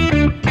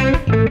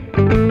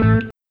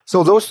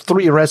 So those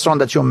 3 restaurants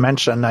that you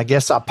mentioned, I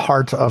guess, are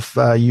part of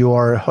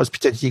your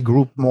hospitality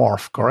group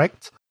Morph,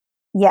 correct?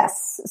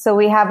 Yes. So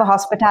we have a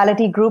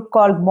hospitality group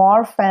called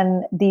Morph,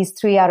 and these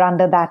 3 are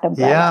under that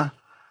umbrella. Yeah.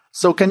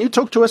 So can you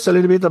talk to us a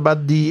little bit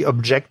about the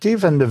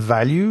objective and the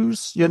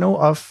values,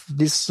 of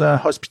this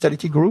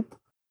hospitality group?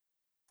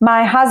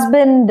 My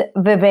husband,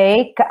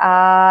 Vivek,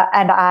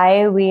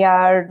 and we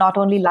are not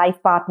only life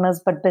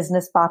partners, but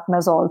business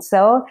partners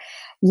also.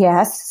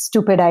 Yes,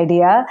 stupid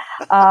idea,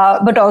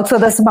 but also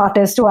the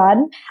smartest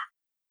one.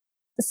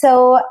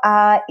 So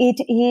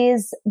it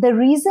is the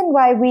reason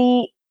why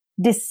we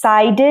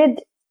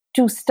decided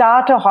to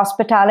start a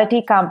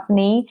hospitality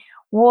company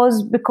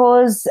was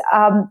because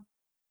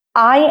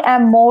I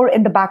am more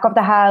in the back of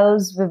the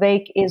house.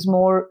 Vivek is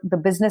more the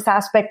business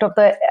aspect of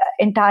the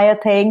entire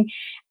thing.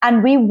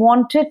 And we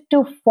wanted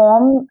to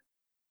form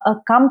a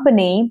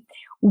company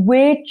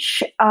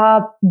which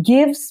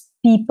gives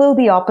people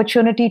the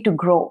opportunity to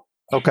grow.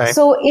 Okay.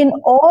 So in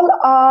all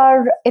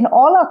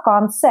our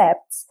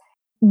concepts,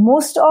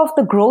 most of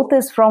the growth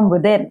is from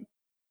within.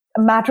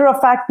 Matter of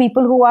fact,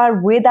 people who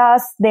are with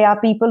us, they are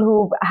people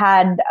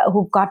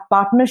who've got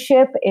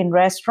partnership in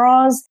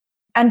restaurants.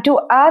 And to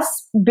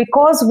us,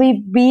 because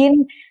we've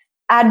been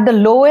at the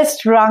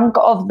lowest rung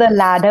of the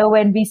ladder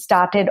when we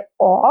started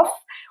off,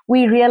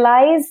 we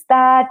realized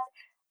that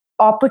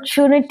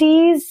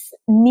opportunities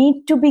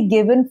need to be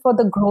given for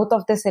the growth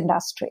of this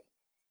industry.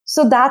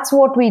 So that's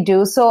what we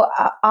do. So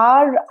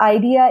our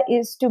idea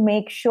is to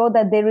make sure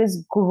that there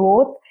is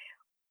growth.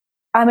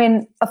 I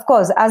mean, of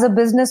course, as a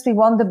business, we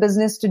want the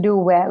business to do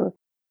well.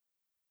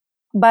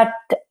 But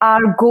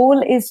our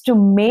goal is to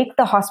make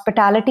the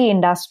hospitality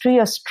industry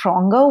a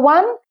stronger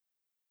one,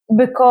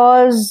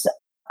 because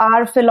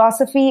our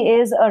philosophy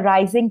is a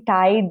rising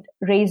tide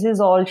raises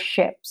all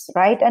ships,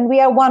 right? And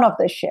we are one of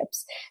the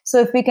ships.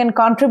 So if we can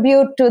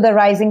contribute to the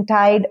rising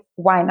tide,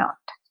 why not?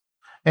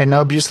 And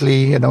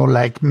obviously,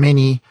 like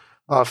many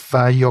of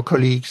your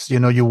colleagues,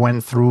 you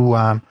went through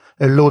a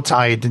low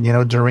tide,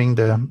 during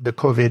the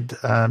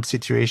COVID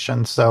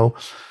situation. So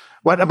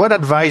what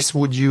advice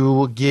would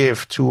you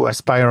give to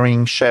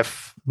aspiring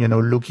chefs,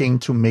 looking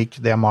to make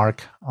their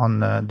mark on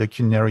the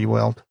culinary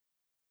world?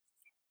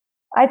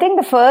 I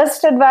think the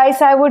first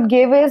advice I would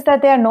give is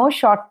that there are no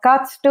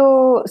shortcuts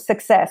to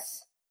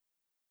success,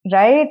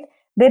 right?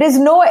 There is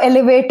no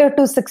elevator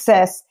to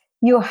success.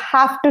 You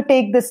have to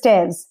take the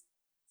stairs,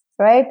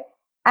 right?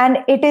 And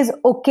it is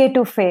okay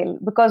to fail,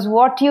 because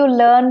what you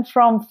learn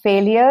from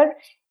failure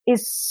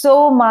is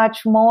so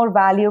much more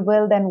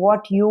valuable than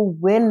what you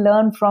will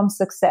learn from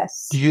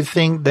success. Do you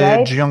think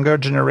the younger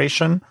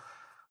generation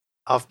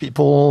of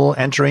people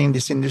entering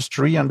this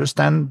industry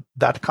understand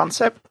that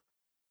concept?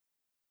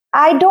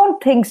 I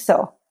don't think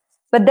so.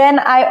 But then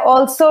I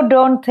also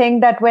don't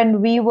think that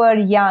when we were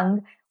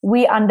young,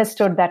 we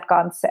understood that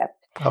concept.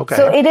 Okay.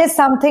 So it is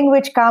something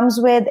which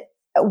comes with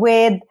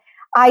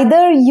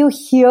either you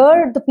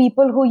hear the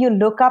people who you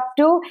look up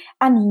to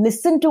and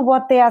listen to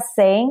what they are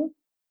saying,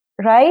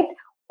 right?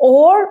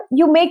 Or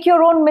you make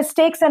your own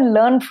mistakes and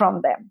learn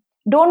from them.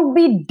 Don't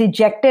be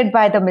dejected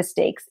by the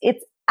mistakes.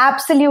 It's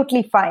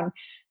absolutely fine.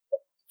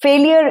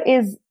 Failure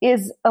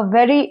is a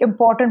very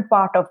important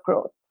part of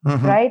growth,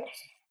 right?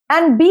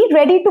 And be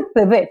ready to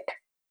pivot,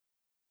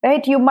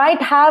 right? You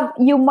might have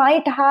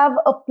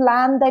a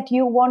plan that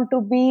you want to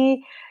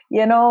be,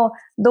 the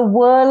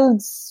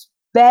world's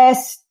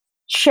best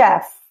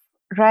chef,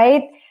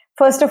 right?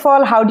 First of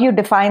all, how do you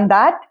define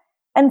that?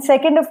 And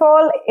second of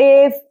all,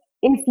 if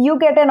you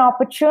get an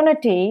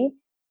opportunity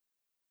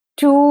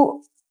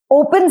to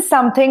open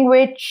something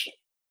which,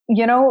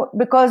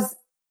 because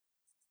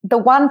the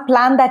one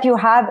plan that you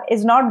have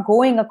is not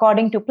going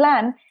according to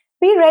plan,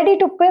 be ready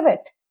to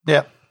pivot.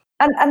 Yeah.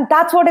 And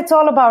that's what it's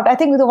all about. I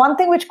think the one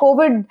thing which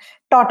COVID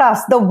taught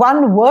us, the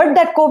one word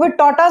that COVID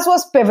taught us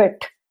was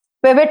pivot.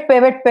 Pivot,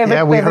 pivot, pivot.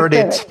 Yeah, we heard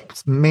pivot.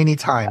 It many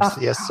times.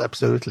 Yes,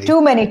 absolutely.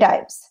 Too many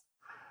times.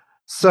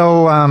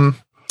 So,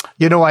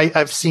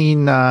 I've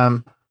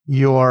seen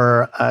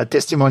your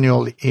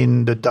testimonial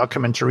in the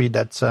documentary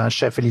that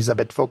Chef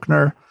Elizabeth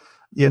Faulkner,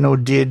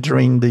 did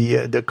during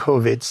the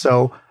COVID.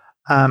 So,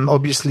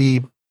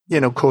 obviously,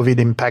 COVID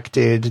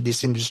impacted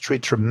this industry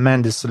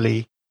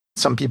tremendously.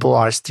 Some people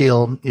are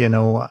still,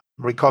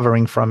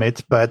 recovering from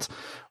it. But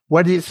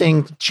what do you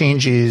think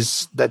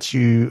changes that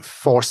you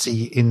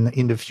foresee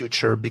in the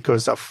future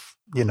because of,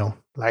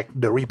 like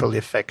the ripple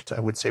effect,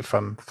 I would say,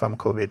 from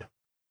COVID?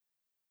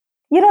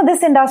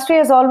 This industry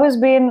has always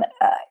been,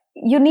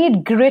 you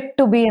need grit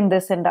to be in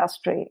this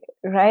industry,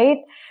 right?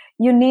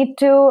 You need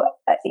to,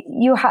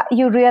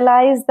 you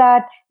realize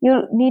that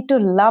you need to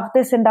love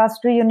this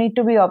industry. You need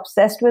to be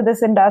obsessed with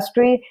this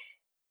industry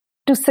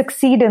to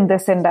succeed in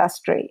this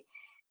industry.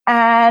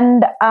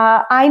 And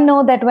I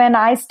know that when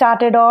I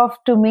started off,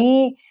 to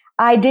me,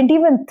 I didn't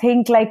even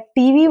think, like,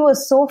 TV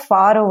was so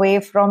far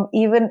away from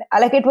even,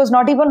 like, it was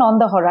not even on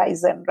the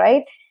horizon,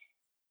 right?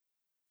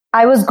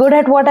 I was good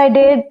at what I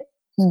did.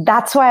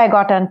 That's why I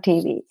got on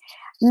TV.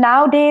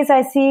 Nowadays,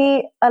 I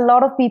see a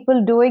lot of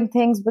people doing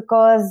things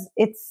because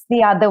it's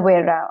the other way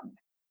around.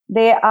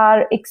 They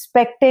are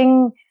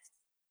expecting,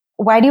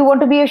 why do you want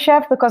to be a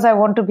chef? Because I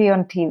want to be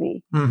on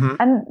TV.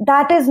 And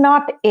that is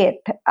not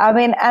it. I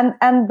mean,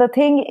 and the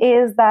thing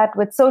is that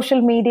with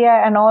social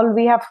media and all,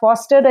 we have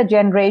fostered a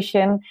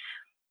generation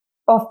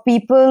of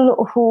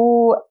people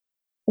who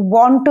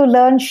want to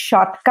learn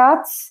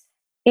shortcuts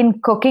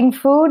in cooking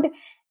food.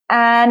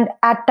 And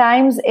at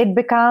times it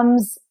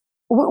becomes,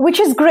 which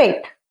is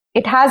great.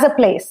 It has a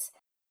place,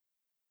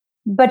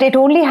 but it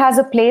only has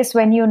a place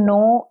when you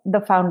know the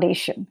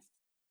foundation.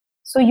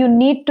 So you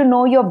need to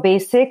know your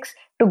basics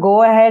to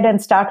go ahead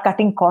and start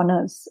cutting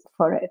corners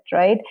for it,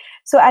 right?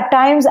 So at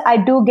times I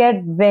do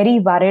get very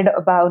worried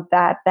about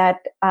that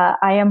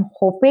I am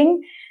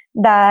hoping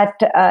that,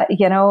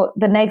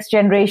 the next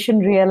generation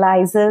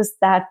realizes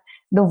that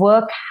the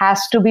work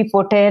has to be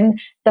put in,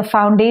 the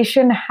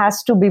foundation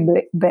has to be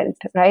built,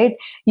 right?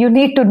 You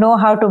need to know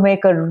how to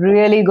make a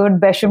really good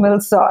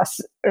bechamel sauce,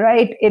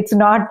 right? That's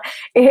not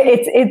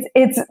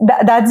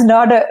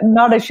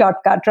a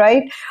shortcut,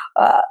 right?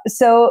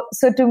 So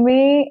to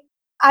me,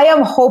 I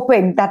am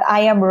hoping that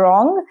I am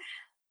wrong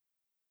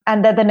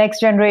and that the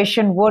next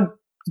generation would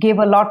give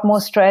a lot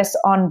more stress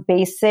on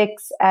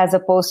basics as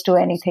opposed to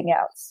anything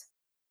else.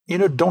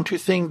 Don't you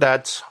think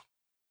that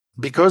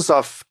because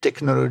of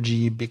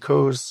technology,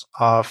 because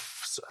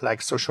of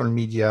like social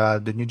media,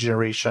 the new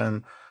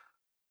generation,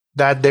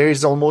 that there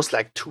is almost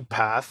like two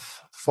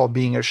paths for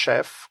being a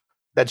chef,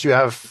 that you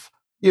have,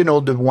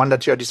 the one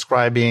that you're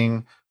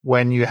describing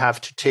when you have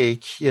to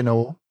take,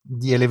 the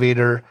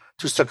elevator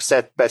to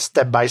success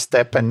step by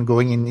step and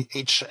going in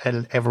each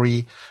and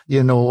every,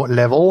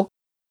 level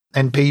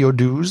and pay your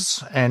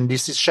dues. And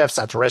this is chefs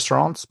at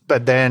restaurants.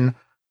 But then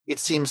it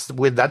seems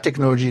with that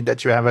technology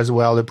that you have as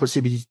well, the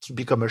possibility to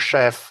become a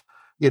chef,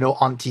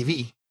 on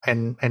TV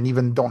and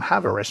even don't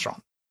have a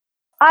restaurant.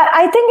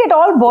 I think it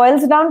all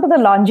boils down to the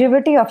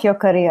longevity of your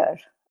career,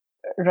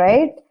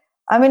 right?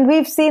 I mean,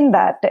 we've seen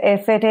that.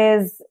 If it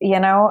is,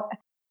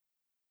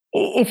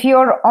 if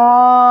you're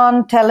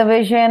on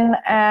television,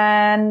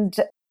 and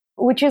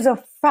which is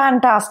a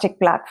fantastic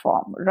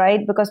platform,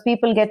 right? Because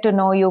people get to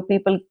know you,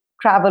 people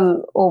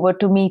travel over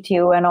to meet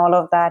you and all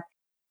of that.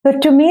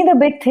 But to me, the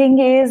big thing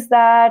is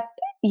that,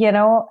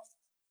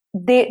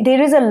 there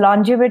is a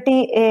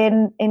longevity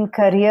in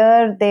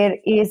career. There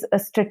is a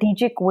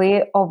strategic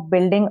way of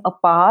building a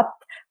path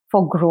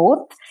for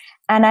growth.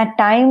 And at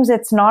times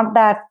it's not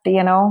that,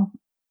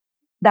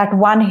 that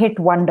one hit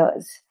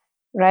wonders,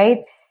 right?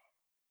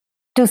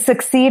 To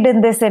succeed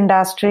in this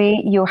industry,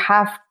 you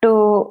have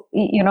to,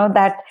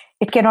 that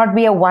it cannot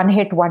be a one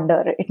hit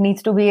wonder. It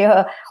needs to be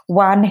a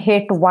one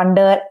hit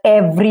wonder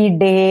every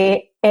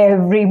day,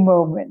 every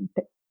moment,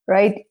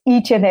 right?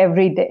 Each and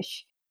every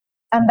dish.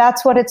 And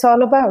that's what it's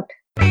all about.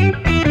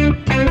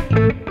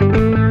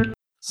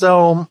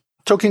 So,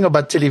 talking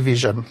about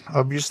television,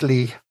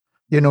 obviously,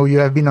 you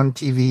have been on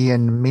TV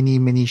and many,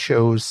 many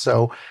shows.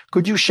 So,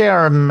 could you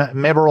share a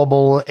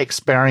memorable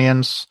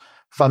experience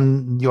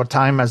from your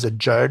time as a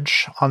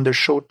judge on the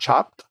show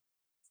Chopped?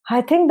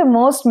 I think the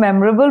most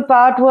memorable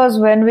part was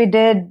when we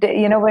did,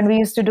 when we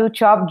used to do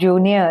Chopped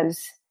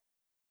Juniors.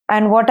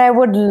 And what I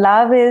would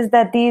love is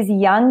that these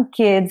young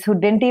kids who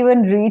didn't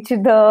even reach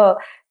the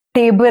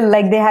table,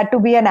 like they had to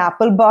be an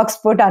apple box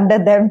put under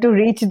them to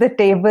reach the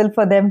table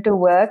for them to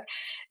work.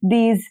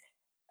 These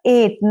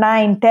 8,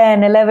 9,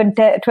 10, 11,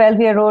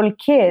 12-year-old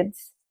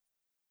kids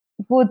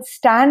would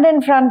stand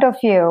in front of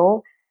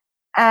you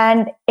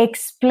and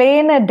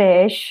explain a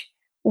dish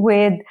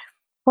with,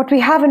 what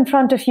we have in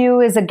front of you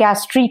is a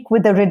gastrique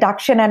with a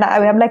reduction. And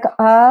I'm like,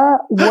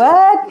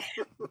 what?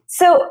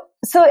 So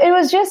it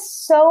was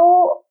just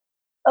so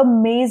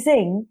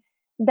amazing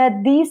that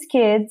these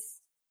kids,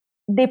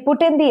 they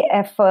put in the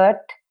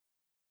effort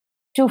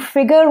to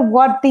figure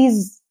what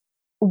these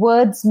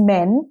words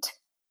meant.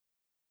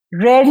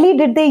 Rarely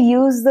did they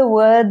use the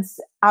words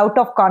out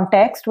of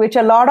context, which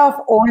a lot of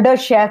older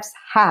chefs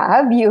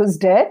have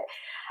used it.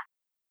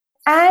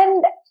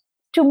 And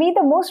to me,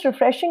 the most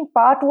refreshing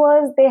part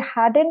was they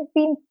hadn't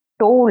been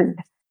told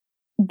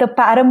the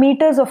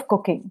parameters of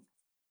cooking,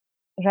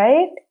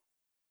 right?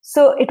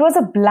 So it was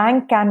a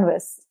blank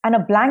canvas, and a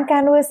blank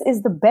canvas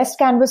is the best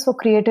canvas for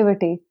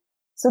creativity.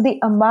 So the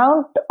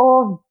amount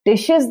of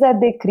dishes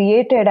that they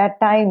created at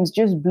times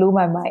just blew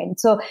my mind.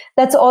 So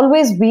that's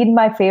always been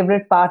my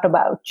favorite part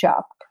about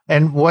Chopped.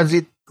 And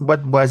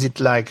what was it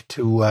like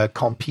to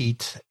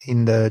compete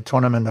in the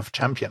Tournament of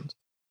Champions?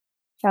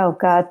 Oh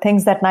God,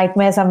 things that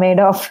nightmares are made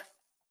of.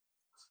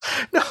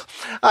 No,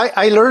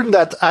 I learned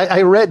that.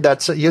 I read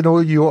that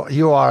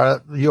you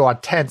are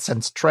tense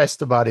and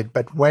stressed about it,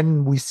 but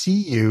when we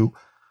see you,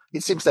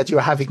 it seems that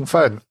you're having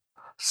fun.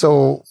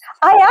 So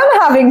I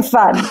am having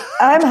fun.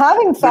 I'm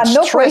having fun.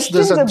 No stress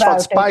questions doesn't about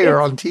transpire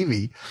it. on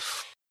TV.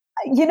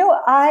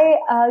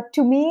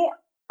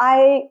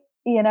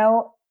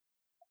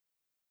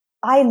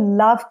 I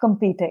love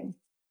competing.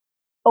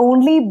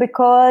 Only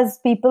because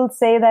people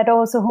say that,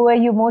 oh, so who are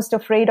you most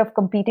afraid of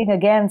competing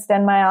against?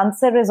 And my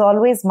answer is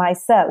always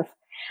myself.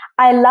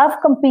 I love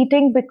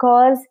competing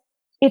because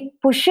it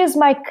pushes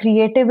my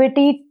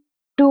creativity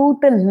to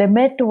the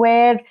limit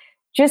where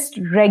just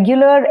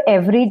regular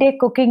everyday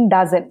cooking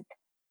doesn't,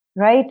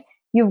 right?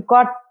 You've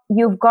got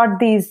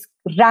these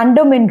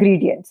random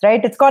ingredients,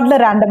 right? It's called the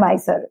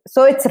randomizer.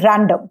 So it's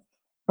random,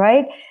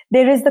 right?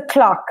 There is the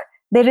clock.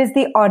 There is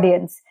the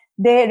audience.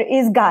 There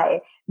is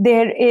Guy.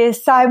 There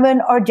is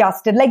Simon or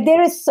Justin. Like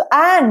there is,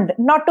 and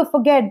not to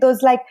forget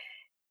those like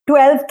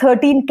 12,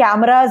 13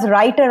 cameras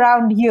right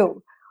around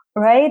you,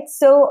 right?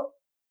 So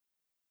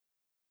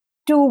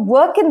to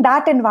work in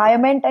that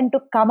environment and to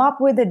come up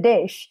with a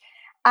dish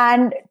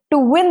and to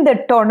win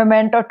the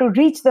tournament or to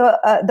reach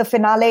the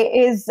finale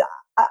is,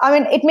 I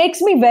mean, it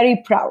makes me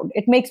very proud.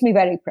 It makes me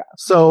very proud.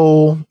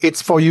 So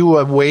it's for you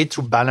a way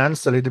to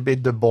balance a little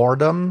bit the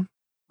boredom,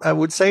 I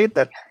would say,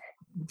 that,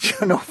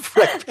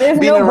 like There's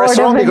being no in a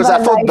restaurant, boredom in because I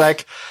my thought life.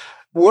 back,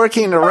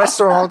 working in a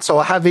restaurant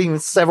or having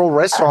several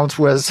restaurants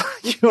was,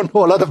 a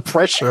lot of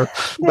pressure.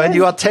 But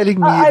you are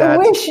telling me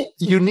that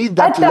you need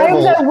that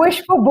level. At times I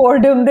wish for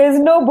boredom. There's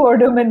no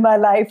boredom in my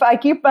life. I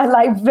keep my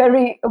life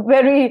very,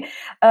 very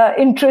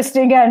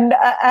interesting and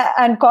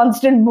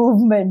constant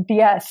movement.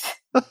 Yes.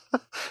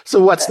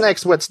 So what's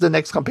next? What's the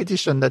next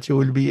competition that you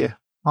will be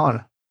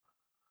on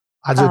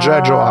as a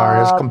judge or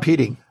as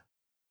competing?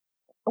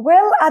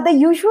 Well, the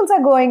usuals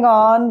are going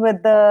on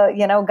with the,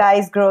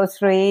 Guys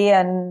Grocery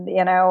and,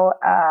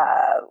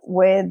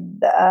 with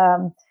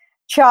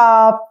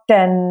Chopped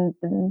and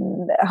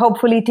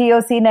hopefully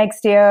TOC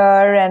next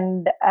year.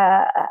 And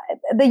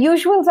the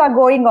usuals are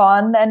going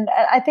on. And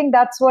I think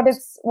that's what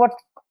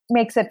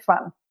makes it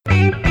fun.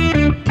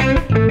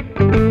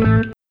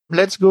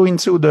 Let's go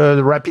into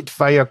the rapid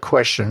fire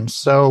questions.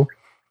 So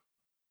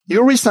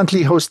you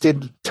recently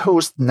hosted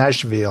Toast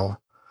Nashville.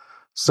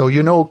 So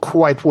you know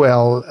quite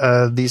well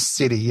this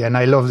city, and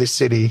I love this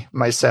city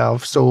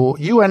myself. So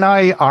you and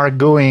I are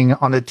going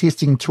on a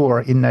tasting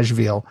tour in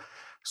Nashville.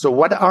 So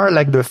what are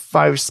like the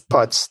 5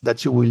 spots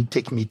that you will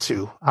take me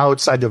to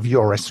outside of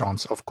your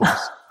restaurants, of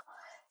course?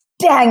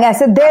 Dang, I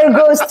said there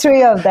goes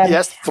 3 of them.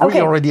 Yes, 3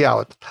 already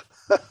out.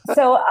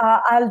 So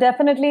I'll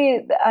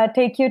definitely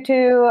take you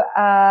to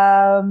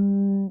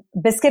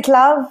Biscuit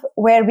Love,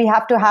 where we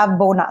have to have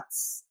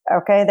bonuts.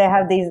 Okay, they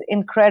have these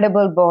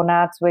incredible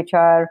bonuts, which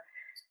are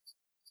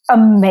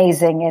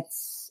amazing.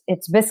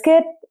 It's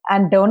biscuit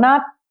and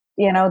donut.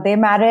 They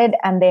married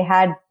and they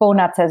had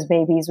bonuts as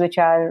babies, which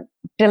are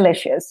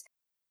delicious.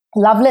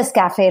 Loveless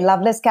Cafe.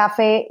 Loveless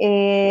Cafe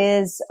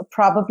is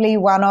probably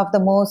one of the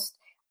most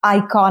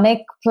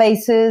iconic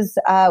places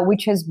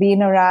which has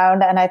been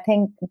around, and I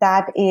think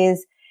that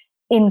is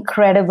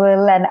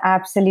incredible and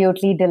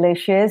absolutely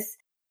delicious.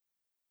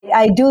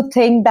 I do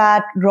think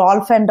that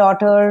Rolf and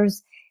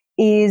Daughters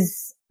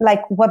is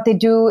like, what they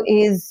do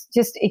is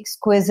just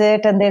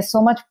exquisite, and there's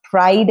so much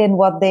pride in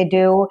what they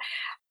do.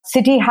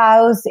 City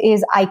House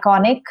is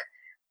iconic,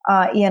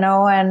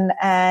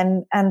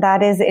 and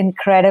that is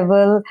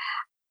incredible.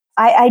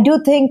 I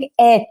do think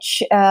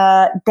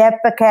Deb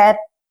Paquette,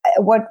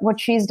 what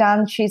she's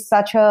done, she's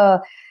such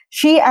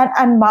she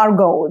and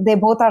Margot, they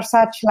both are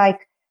such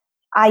like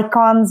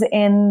icons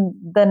in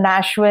the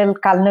Nashville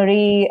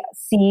culinary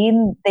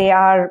scene. They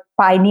are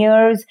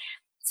pioneers.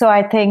 So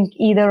I think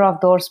either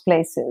of those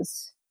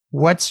places.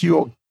 What's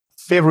your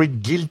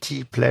favorite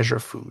guilty pleasure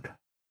food?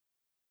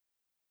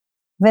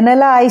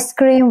 Vanilla ice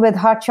cream with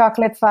hot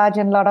chocolate fudge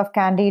and a lot of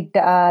candied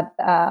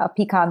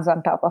pecans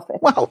on top of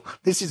it. Wow,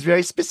 this is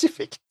very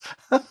specific.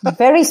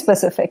 Very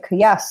specific,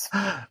 yes.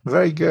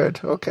 Very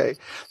good. Okay.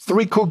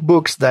 3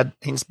 cookbooks that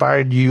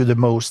inspired you the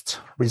most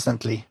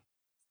recently.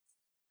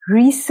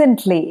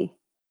 Recently,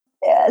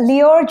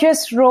 Lior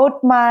just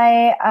wrote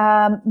my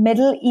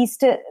Middle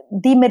Eastern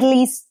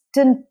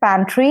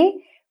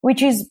Pantry,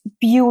 which is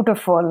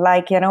beautiful,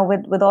 like,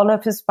 with all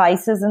of his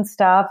spices and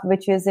stuff,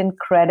 which is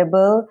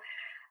incredible.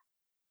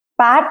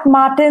 Pat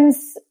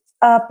Martin's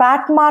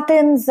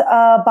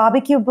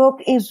barbecue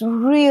book is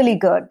really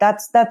good.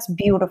 That's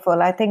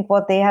beautiful. I think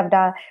what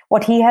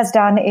he has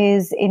done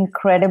is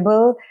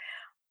incredible.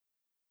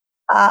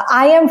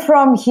 I Am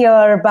From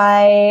Here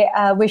by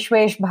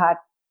Vishwesh Bhatt.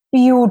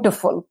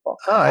 Beautiful book.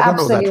 Oh, I don't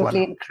know that one.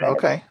 Absolutely incredible.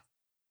 Okay.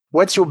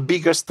 What's your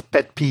biggest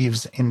pet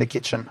peeves in the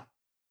kitchen?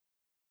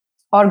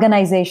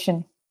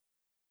 Organization.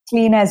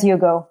 Clean as you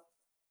go.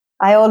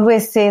 I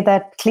always say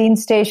that clean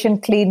station,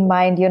 clean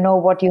mind, you know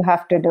what you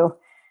have to do.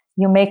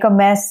 You make a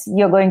mess,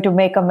 you're going to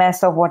make a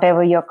mess of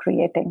whatever you're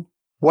creating.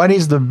 What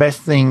is the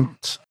best thing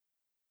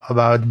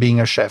about being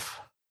a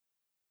chef?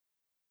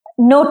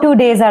 No 2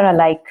 days are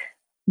alike.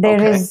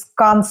 There's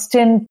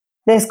constant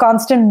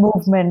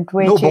movement,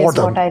 which is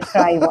what I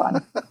thrive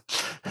on.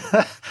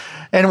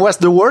 And what's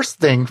the worst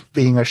thing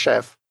being a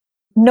chef?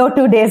 No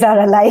 2 days are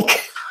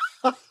alike.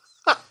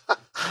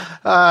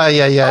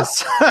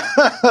 Yes.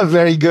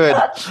 Very good.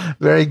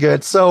 Very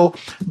good. So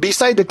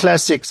beside the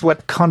classics,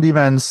 what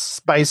condiments,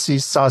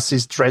 spices,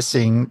 sauces,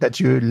 dressing that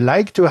you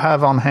like to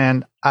have on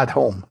hand at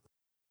home?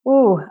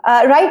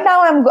 Right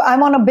now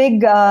I'm on a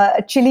big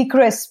chili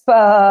crisp,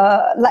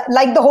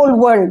 like the whole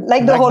world,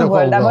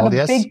 I'm on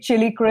a big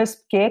chili crisp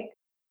kick.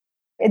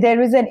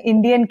 There is an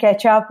Indian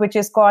ketchup, which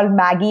is called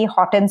Maggi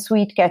hot and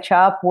sweet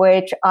ketchup,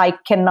 which I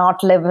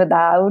cannot live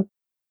without.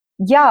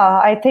 Yeah,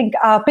 I think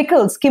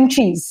pickles,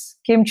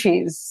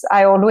 kimchis.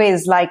 I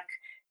always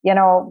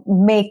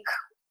make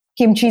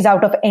kimchis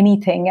out of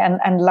anything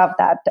and love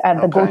that.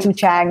 And the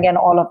gochujang and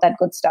all of that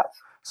good stuff.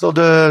 So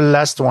the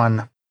last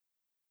one,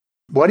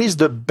 what is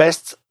the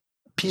best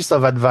piece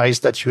of advice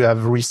that you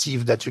have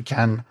received that you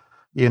can,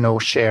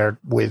 share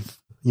with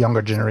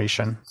younger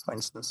generation, for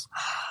instance?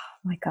 Oh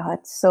my God,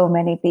 so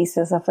many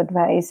pieces of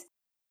advice.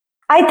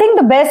 I think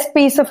the best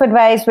piece of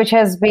advice, which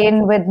has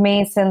been with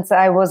me since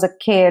I was a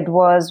kid,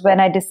 was when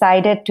I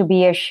decided to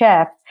be a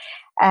chef.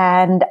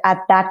 And at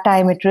that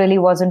time, it really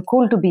wasn't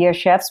cool to be a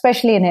chef,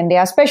 especially in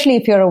India, especially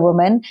if you're a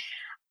woman.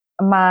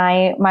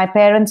 My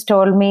parents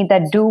told me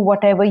that do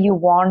whatever you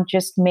want,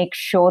 just make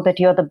sure that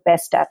you're the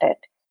best at it.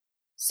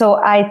 So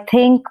I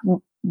think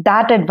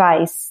that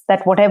advice,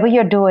 that whatever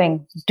you're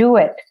doing, do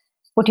it.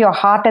 Put your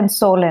heart and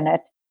soul in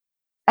it.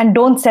 And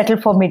don't settle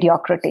for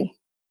mediocrity.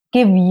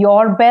 Give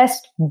your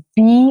best,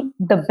 be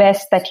the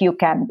best that you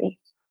can be.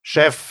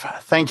 Chef,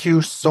 thank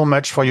you so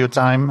much for your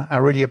time. I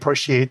really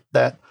appreciate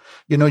that.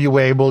 You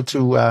were able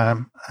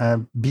to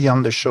be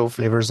on the show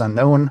Flavors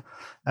Unknown.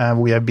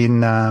 We have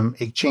been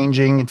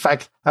exchanging. In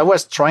fact, I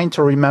was trying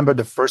to remember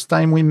the first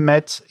time we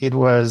met. It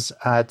was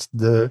at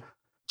the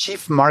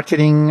Chief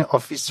Marketing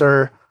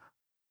Officer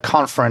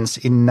conference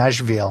in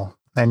Nashville,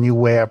 and you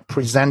were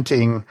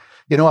presenting.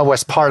 I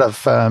was part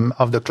of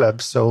the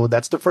club, so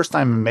that's the first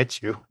time I met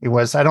you. It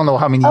was, I don't know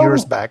how many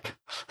years back.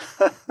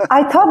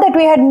 I thought that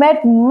we had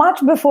met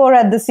much before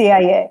at the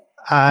CIA.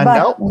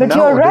 No,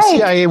 you're right. The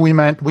CIA we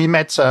met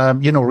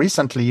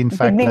recently. In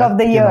fact, beginning of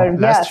the year,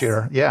 last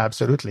year. Yeah,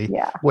 absolutely.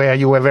 Yeah. Where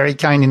you were very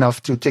kind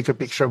enough to take a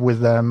picture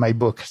with my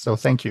book. So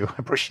thank you. I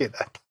appreciate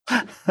that.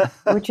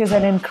 Which is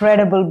an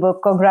incredible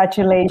book.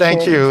 Congratulations.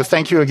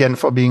 Thank you again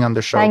for being on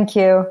the show. Thank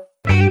you.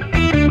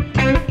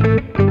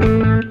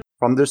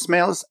 From the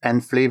smells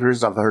and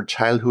flavors of her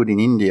childhood in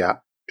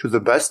India to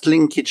the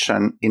bustling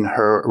kitchen in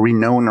her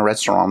renowned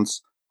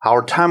restaurants,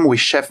 our time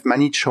with Chef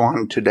Maneet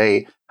Chauhan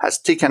today has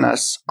taken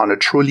us on a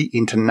truly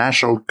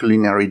international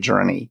culinary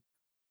journey.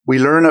 We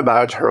learn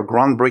about her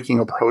groundbreaking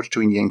approach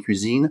to Indian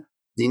cuisine,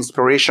 the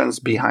inspirations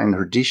behind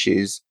her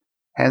dishes,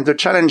 and the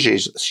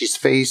challenges she's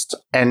faced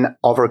and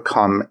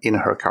overcome in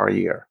her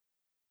career.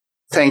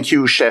 Thank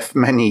you, Chef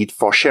Maneet,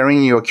 for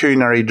sharing your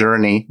culinary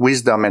journey,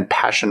 wisdom, and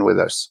passion with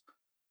us.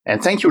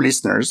 And thank you,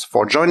 listeners,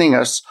 for joining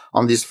us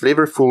on this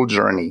flavorful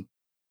journey.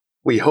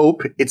 We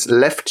hope it's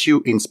left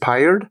you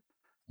inspired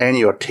and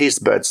your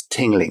taste buds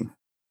tingling.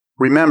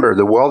 Remember,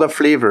 the world of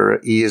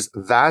flavor is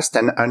vast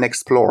and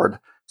unexplored,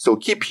 so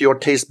keep your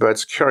taste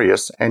buds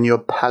curious and your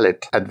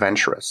palate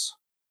adventurous.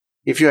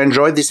 If you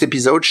enjoyed this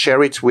episode,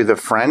 share it with a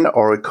friend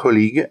or a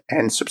colleague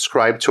and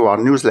subscribe to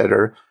our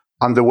newsletter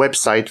on the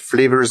website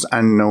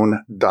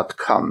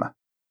flavorsunknown.com.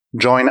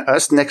 Join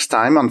us next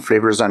time on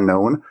Flavors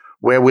Unknown,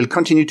 where we'll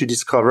continue to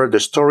discover the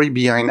story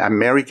behind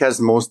America's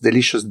most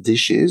delicious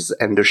dishes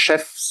and the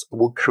chefs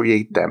who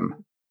create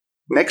them.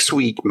 Next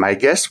week, my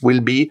guest will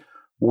be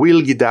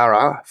Will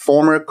Guidara,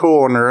 former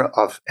co-owner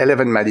of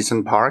 11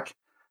 Madison Park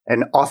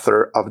and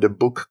author of the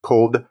book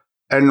called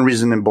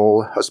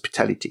Unreasonable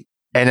Hospitality.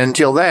 And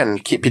until then,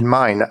 keep in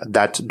mind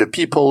that the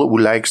people who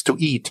likes to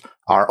eat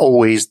are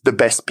always the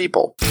best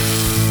people.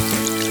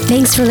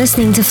 Thanks for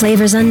listening to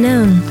Flavors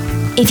Unknown.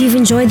 If you've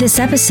enjoyed this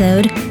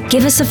episode,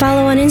 give us a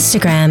follow on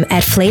Instagram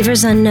at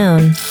Flavors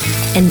Unknown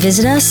and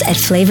visit us at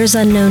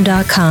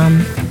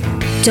flavorsunknown.com.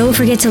 Don't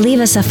forget to leave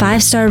us a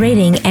 5-star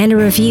rating and a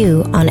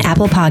review on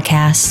Apple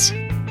Podcasts.